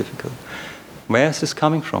is it so difficult? Where is this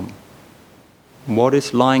coming from? What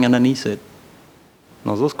is lying underneath it?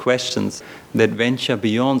 Now, those questions that venture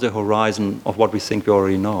beyond the horizon of what we think we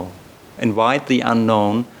already know. Invite the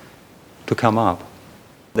unknown to come up.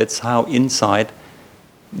 That's how insight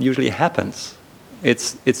usually happens.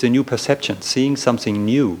 It's a new perception, seeing something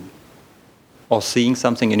new, or seeing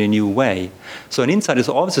something in a new way. So an insight is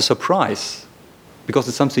always a surprise, because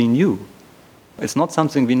it's something new. It's not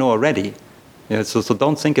something we know already. So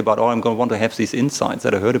don't think about, I'm going to want to have these insights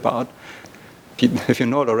that I heard about. If you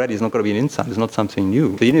know it already, it's not going to be an insight, it's not something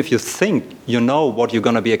new. Even if you think you know what you're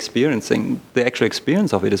going to be experiencing, the actual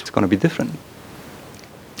experience of it is going to be different.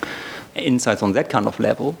 Insights on that kind of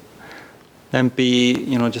level, then be,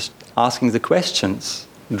 just asking the questions.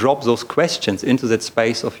 Drop those questions into that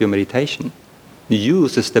space of your meditation.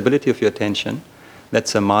 Use the stability of your attention, that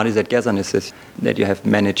samadhi, that gatherness that you have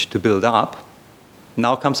managed to build up.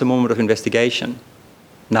 Now comes a moment of investigation.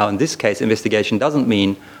 Now, in this case, investigation doesn't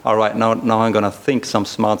mean, all right, now I'm going to think some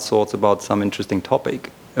smart thoughts about some interesting topic,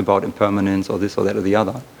 about impermanence or this or that or the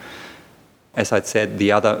other. As I said,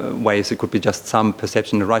 the other ways it could be just some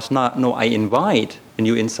perception that arises. No, I invite a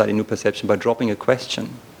new insight, a new perception by dropping a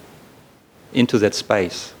question into that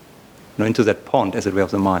space, into that pond, as it were,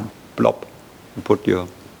 of the mind. Blop. You put your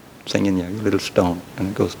thing in here, your little stone, and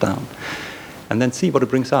it goes down. And then see what it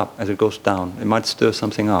brings up as it goes down. It might stir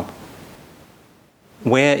something up.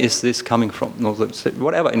 Where is this coming from?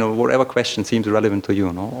 Whatever question seems relevant to you,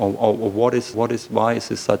 or why is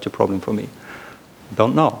this such a problem for me?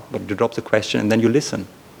 Don't know, but you drop the question and then you listen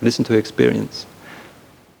to your experience.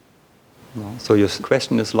 So your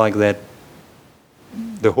question is like that,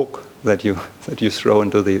 the hook that you throw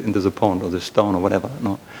into the pond or the stone or whatever.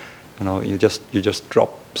 You just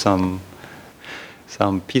drop some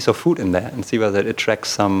piece of food in there and see whether it attracts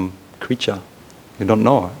some creature. You don't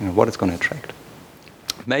know, what it's going to attract.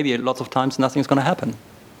 Maybe lots of times nothing's going to happen.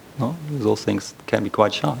 No? Those things can be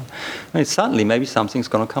quite shy. Suddenly maybe something's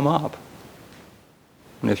going to come up.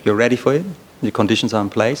 And if you're ready for it, your conditions are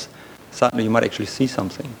in place, suddenly you might actually see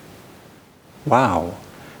something. Wow,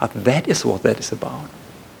 that is what that is about.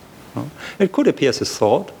 No? It could appear as a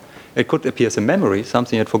thought. It could appear as a memory,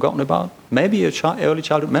 something you had forgotten about. Maybe an early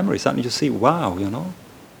childhood memory. Suddenly you see, wow,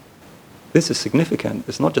 this is significant.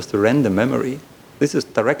 It's not just a random memory. This is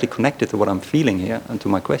directly connected to what I'm feeling here and to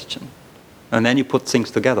my question. And then you put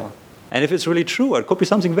things together. And if it's really true, it could be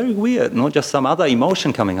something very weird, not just some other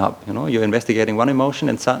emotion coming up. You're investigating one emotion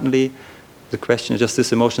and suddenly the question is just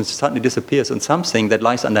this emotion suddenly disappears and something that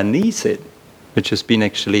lies underneath it, which has been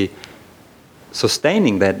actually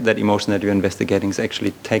sustaining that emotion that you're investigating, is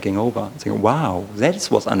actually taking over. Saying, wow,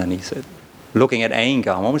 that's what's underneath it. Looking at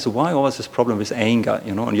anger, I'm always, why always this problem with anger?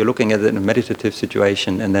 And you're looking at it in a meditative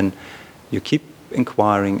situation, and then you keep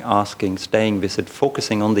inquiring, asking, staying with it,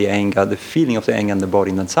 focusing on the anger, the feeling of the anger in the body,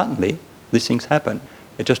 and then suddenly these things happen.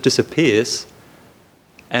 It just disappears,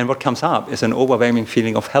 and what comes up is an overwhelming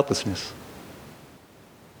feeling of helplessness.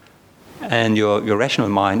 And your rational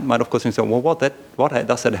mind might, of course, think, well, what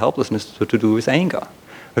does that helplessness to do with anger?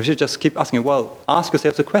 If you just keep asking, well, ask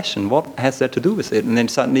yourself the question, what has that to do with it? And then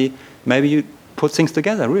suddenly, maybe you put things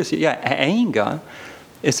together. Really, yeah, anger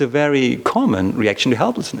is a very common reaction to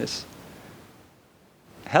helplessness.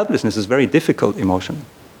 Helplessness is a very difficult emotion,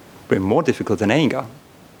 very more difficult than anger.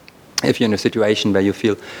 If you're in a situation where you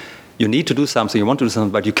feel you need to do something, you want to do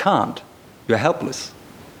something, but you can't, you're helpless.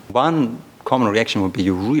 One common reaction would be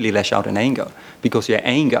you really lash out in anger because you're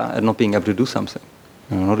anger at not being able to do something.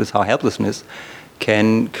 Notice how helplessness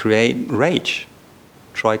can create rage.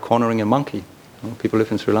 Try cornering a monkey. People live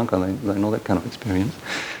in Sri Lanka, they know that kind of experience.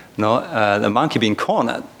 The monkey being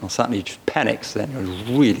cornered, suddenly it just panics, then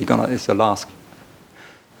you're really it's the last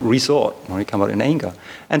resort when you come out in anger.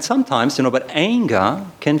 And sometimes, but anger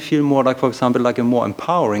can feel more like, for example, like a more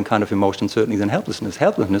empowering kind of emotion, certainly, than helplessness.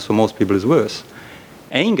 Helplessness, for most people, is worse.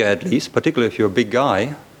 Anger, at least, particularly if you're a big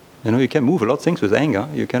guy, you can move a lot of things with anger.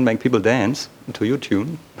 You can make people dance to your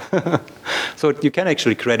tune. So you can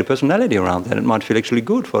actually create a personality around that. It might feel actually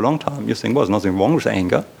good for a long time. You think, well, there's nothing wrong with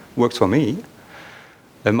anger. Works for me.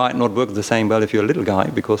 It might not work the same well if you're a little guy,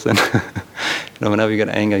 because then whenever you get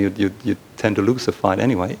anger, you tend to lose the fight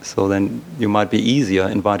anyway. So then you might be easier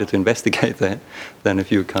invited to investigate that than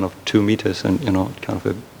if you're kind of 2 meters and, kind of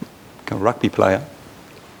a rugby player.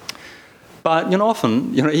 But,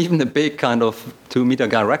 often, even the big kind of 2-meter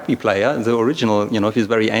guy rugby player, the original, if he's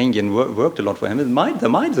very angry and worked a lot for him,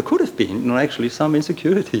 there could have been, actually some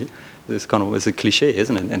insecurity. This kind of is a cliche,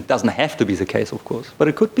 isn't it? And it doesn't have to be the case, of course, but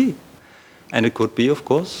it could be. And it could be, of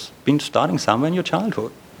course, been starting somewhere in your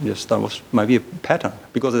childhood. Just that was maybe a pattern.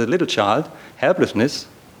 Because as a little child, helplessness,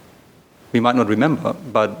 we might not remember,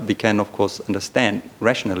 but we can, of course, understand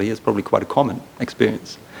rationally. It's probably quite a common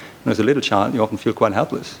experience. And as a little child, you often feel quite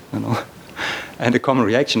helpless, And the common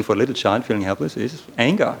reaction for a little child feeling helpless is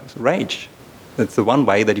anger, it's rage. That's the one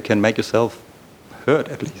way that you can make yourself hurt,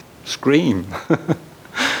 at least. Scream.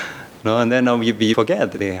 And then we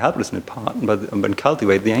forget the helplessness part, but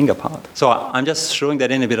cultivate the anger part. So I'm just showing that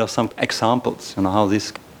in a bit of some examples, how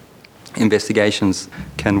these investigations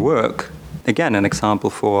can work. Again, an example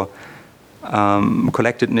for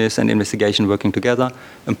collectedness and investigation working together.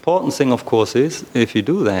 Important thing, of course, is if you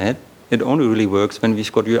do that, it only really works when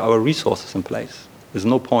we've got our resources in place. There's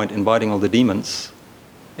no point inviting all the demons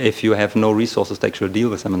if you have no resources to actually deal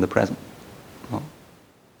with them in the present.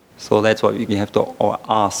 So that's why we have to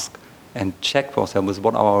ask and check for ourselves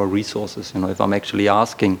what are our resources. If I'm actually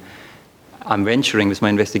asking, I'm venturing with my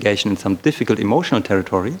investigation in some difficult emotional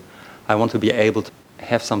territory, I want to be able to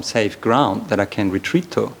have some safe ground that I can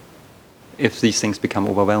retreat to if these things become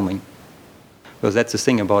overwhelming. Because that's the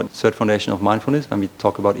thing about third foundation of mindfulness, when we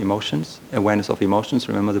talk about emotions, awareness of emotions.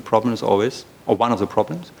 Remember, the problem is always, or one of the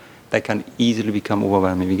problems, they can easily become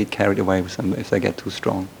overwhelming. We get carried away with them if they get too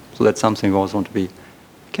strong. So that's something we always want to be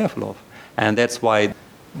careful of. And that's why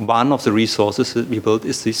one of the resources that we build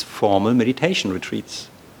is these formal meditation retreats.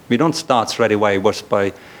 We don't start straight away just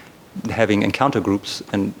by having encounter groups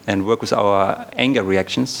and work with our anger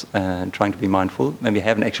reactions and trying to be mindful when we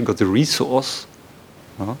haven't actually got the resource.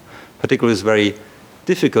 Particularly with very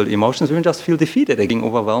difficult emotions, we just feel defeated, being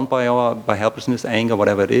overwhelmed by helplessness, anger,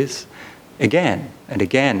 whatever it is, again and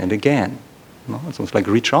again and again. It's almost like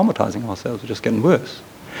re-traumatizing ourselves, we're just getting worse.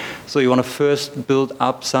 So you want to first build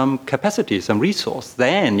up some capacity, some resource.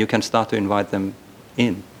 Then you can start to invite them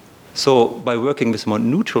in. So by working with a more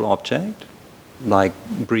neutral object, like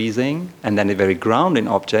breathing, and then a very grounding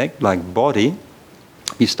object, like body,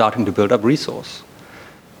 you're starting to build up resource.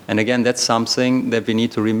 And again, that's something that we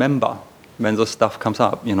need to remember when the stuff comes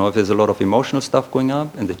up. If there's a lot of emotional stuff going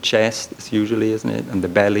up, in the chest is usually, isn't it, and the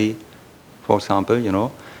belly, for example,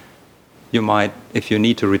 you might, if you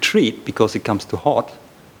need to retreat because it comes too hot,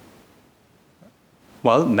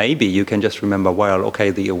 well, maybe you can just remember, well, okay,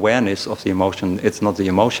 the awareness of the emotion, it's not the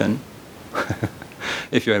emotion.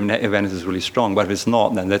 If your awareness is really strong, but if it's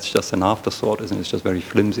not, then that's just an afterthought, isn't it? It's just very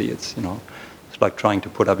flimsy. It's like trying to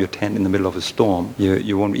put up your tent in the middle of a storm.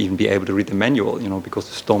 You won't even be able to read the manual, because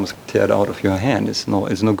the storm is teared out of your hand. It's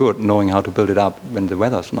no good knowing how to build it up when the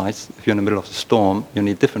weather's nice. If you're in the middle of the storm, you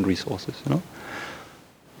need different resources,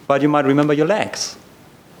 But you might remember your legs.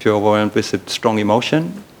 If you're overwhelmed with a strong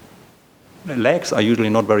emotion, the legs are usually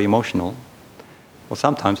not very emotional. Or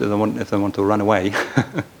sometimes if they want to run away.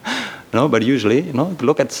 But usually,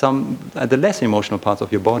 look at the less emotional parts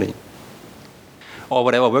of your body. Or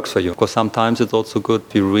whatever works for you. Because sometimes it's also good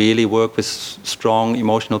to really work with strong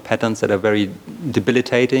emotional patterns that are very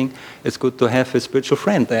debilitating. It's good to have a spiritual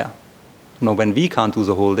friend there. When we can't do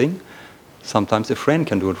the holding, sometimes a friend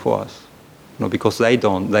can do it for us. Because they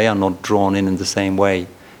are not drawn in the same way.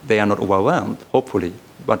 They are not overwhelmed, hopefully,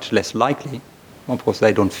 much less likely. Of course,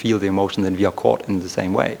 they don't feel the emotion and we are caught in the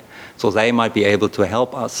same way. So they might be able to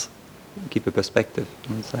help us keep a perspective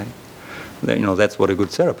and say, that's what a good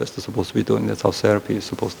therapist is supposed to be doing. That's how therapy is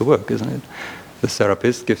supposed to work, isn't it? The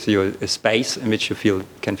therapist gives you a space in which you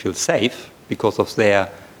can feel safe because of their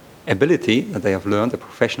ability that they have learned, the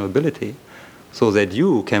professional ability, so that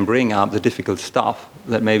you can bring up the difficult stuff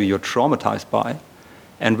that maybe you're traumatized by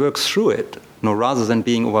and work through it. Rather than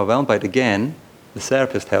being overwhelmed by it again, the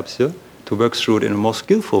therapist helps you to work through it in a more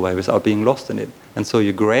skillful way without being lost in it. And so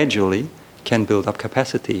you gradually can build up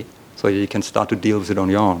capacity so you can start to deal with it on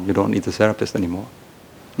your own. You don't need the therapist anymore.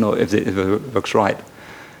 If it works right.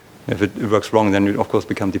 If it works wrong, then you, of course,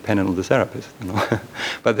 become dependent on the therapist.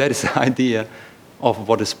 But that is the idea of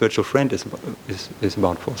what a spiritual friend is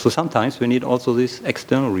about for. So sometimes we need also these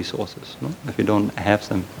external resources, if we don't have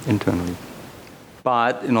them internally.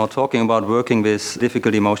 But, talking about working with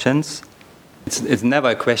difficult emotions, it's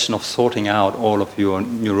never a question of sorting out all of your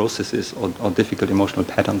neuroses or difficult emotional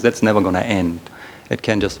patterns. That's never going to end. It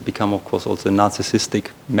can just become, of course, also a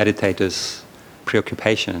narcissistic meditator's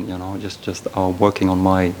preoccupation, just working on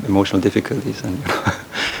my emotional difficulties. And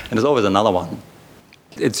there's always another one.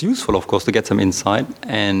 It's useful, of course, to get some insight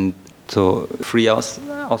and to free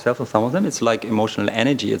ourselves of some of them. It's like emotional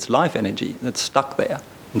energy. It's life energy that's stuck there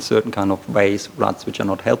in certain kind of ways, ruts which are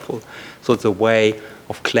not helpful. So it's a way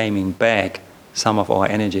of claiming back some of our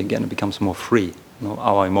energy again. It becomes more free.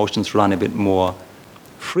 Our emotions run a bit more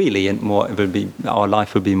freely and our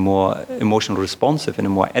life will be more emotionally responsive in a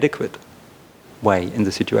more adequate way in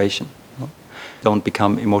the situation. Don't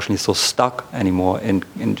become emotionally so stuck anymore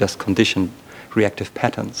in just conditioned reactive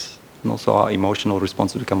patterns. So our emotional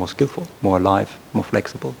responses become more skillful, more alive, more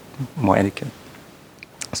flexible, more adequate.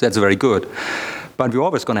 So that's very good. But we're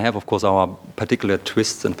always going to have, of course, our particular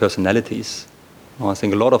twists and personalities. I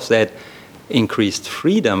think a lot of that increased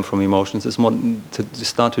freedom from emotions is more to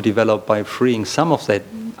start to develop by freeing some of that,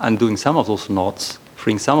 undoing some of those knots,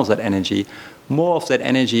 freeing some of that energy. More of that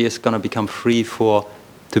energy is going to become free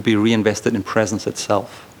to be reinvested in presence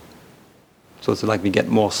itself. So it's like we get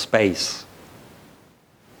more space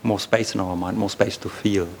in our mind, more space to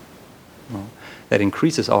feel. That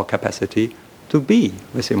increases our capacity to be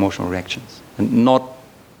with emotional reactions and not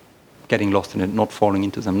getting lost in it, not falling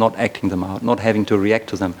into them, not acting them out, not having to react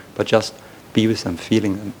to them, but just be with them,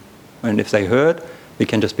 feeling them. And if they hurt, we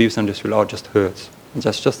can just be with them, just feel, it just hurts. And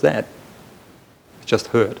that's just that. It just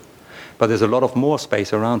hurt. But there's a lot of more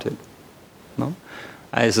space around it.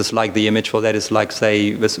 It's just like the image for that is like,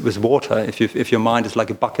 say, with water. If your mind is like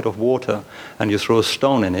a bucket of water and you throw a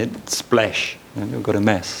stone in it, splash, and you've got a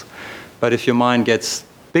mess. But if your mind gets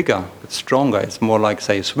bigger, it's stronger, it's more like,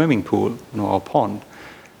 say, a swimming pool, or a pond,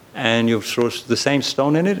 and you throw the same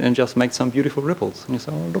stone in it and just make some beautiful ripples. And you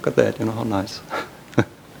say, oh, look at that, how nice.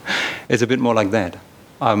 It's a bit more like that.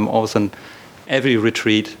 I'm also, every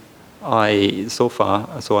retreat, I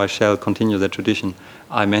shall continue that tradition.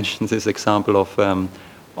 I mentioned this example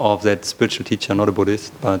of that spiritual teacher, not a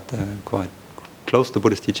Buddhist, but quite close to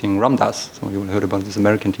Buddhist teaching, Ram Dass. Some of you will have heard about this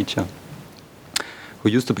American teacher, who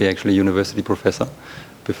used to be actually a university professor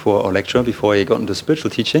before he got into spiritual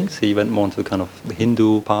teachings. He went more into kind of the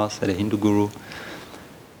Hindu path, had a Hindu guru.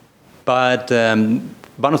 But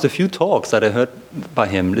one of the few talks that I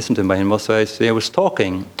listened to by him, was he was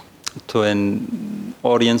talking to an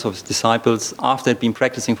audience of his disciples after he'd been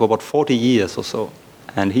practicing for about 40 years or so.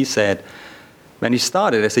 And he said, when he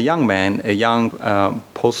started as a young man, a young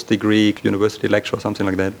post-degree university lecturer or something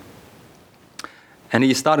like that, And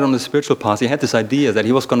he started on the spiritual path. He had this idea that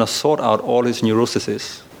he was going to sort out all his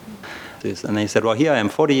neuroses. And he said, well, here I am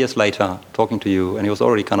 40 years later talking to you. And he was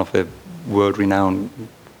already kind of a world-renowned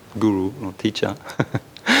guru or teacher.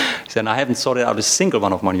 He said, I haven't sorted out a single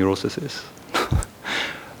one of my neuroses,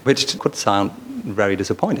 which could sound very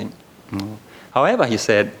disappointing. However, he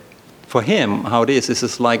said, for him, how it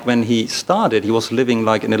is like when he started, he was living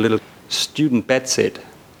like in a little student bedsit,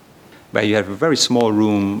 where you have a very small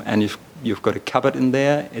room and you've got a cupboard in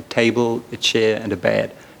there, a table, a chair, and a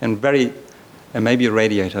bed, and maybe a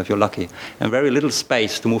radiator if you're lucky, and very little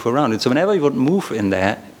space to move around. And so whenever he would move in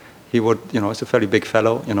there, he would, he's a fairly big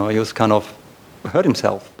fellow, he was kind of hurt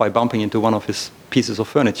himself by bumping into one of his pieces of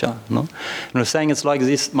furniture. And I was saying it's like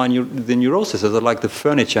the neuroses are like the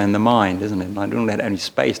furniture in the mind, isn't it? I don't have any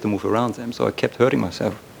space to move around them, so I kept hurting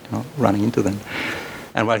myself, running into them.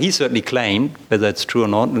 And while he certainly claimed, whether it's true or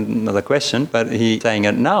not, another question, but he's saying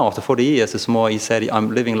that now, after 40 years, it's more, he said,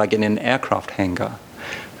 I'm living like in an aircraft hangar.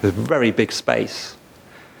 There's a very big space.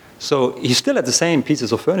 So he still had the same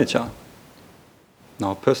pieces of furniture.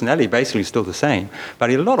 Now, personality basically still the same, but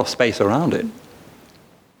he had a lot of space around it.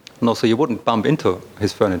 And also, you wouldn't bump into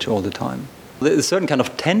his furniture all the time. There's a certain kind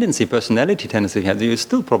of personality tendency he has. You're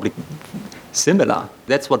still probably similar.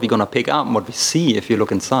 That's what we're going to pick up and what we see if you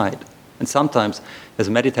look inside. And sometimes, as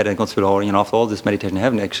a meditator, it goes through, after all this meditation, you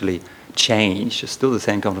haven't actually changed. It's still the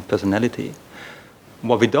same kind of personality.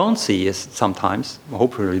 What we don't see is sometimes,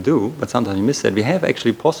 hopefully we do, but sometimes we miss that, we have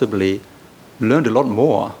actually possibly learned a lot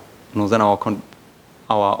more than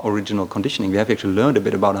our original conditioning. We have actually learned a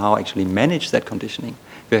bit about how to actually manage that conditioning.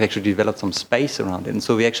 We have actually developed some space around it. And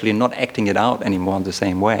so we're actually not acting it out anymore in the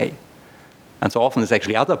same way. And so often it's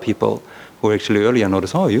actually other people who actually earlier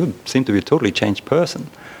notice, you seem to be a totally changed person.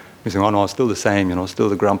 You say, no, still the same, still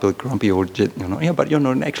the grumpy old jit, Yeah, but you're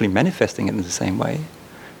not actually manifesting it in the same way.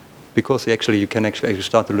 Because you can actually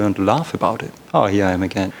start to learn to laugh about it. Here I am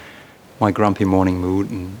again, my grumpy morning mood.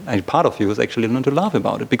 And part of you is actually learn to laugh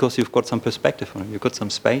about it because you've got some perspective on it. You've got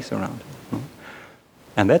some space around it.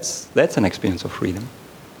 And that's an experience of freedom.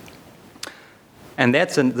 And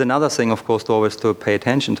that's another thing, of course, to always to pay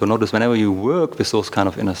attention to. Notice whenever you work with those kind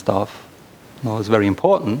of inner stuff, it's very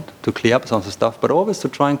important to clear up some of the stuff, but always to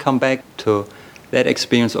try and come back to that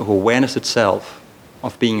experience of awareness itself,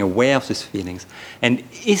 of being aware of these feelings. And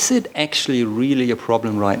is it actually really a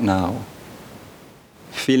problem right now?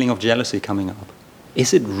 Feeling of jealousy coming up.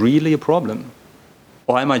 Is it really a problem?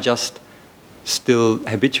 Or am I just still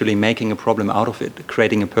habitually making a problem out of it,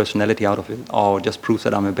 creating a personality out of it, or just proves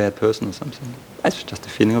that I'm a bad person or something? That's just a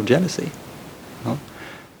feeling of jealousy.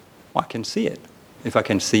 I can see it. If I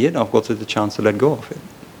can see it, I've got the chance to let go of it,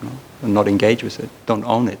 and not engage with it. Don't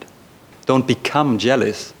own it. Don't become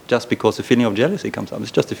jealous just because the feeling of jealousy comes up.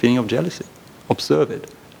 It's just a feeling of jealousy. Observe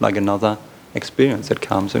it like another experience that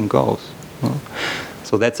comes and goes.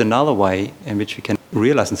 So that's another way in which we can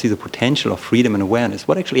realize and see the potential of freedom and awareness.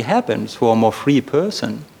 What actually happens for a more free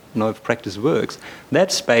person, if practice works,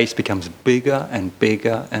 that space becomes bigger and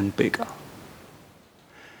bigger and bigger.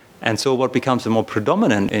 And so what becomes the more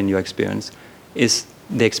predominant in your experience is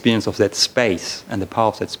the experience of that space and the power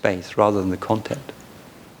of that space rather than the content.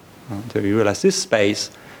 So you realize this space,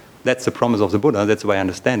 that's the promise of the Buddha, that's the way I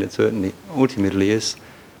understand it, certainly, ultimately is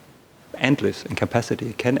endless in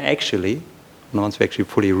capacity. It can actually, once we actually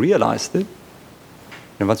fully realize it,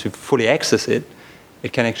 and once we fully access it,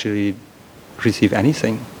 it can actually receive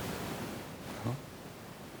anything.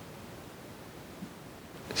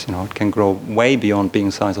 It can grow way beyond being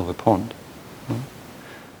the size of a pond.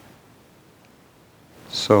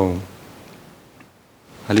 So,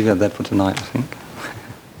 I'll leave it at that for tonight, I think.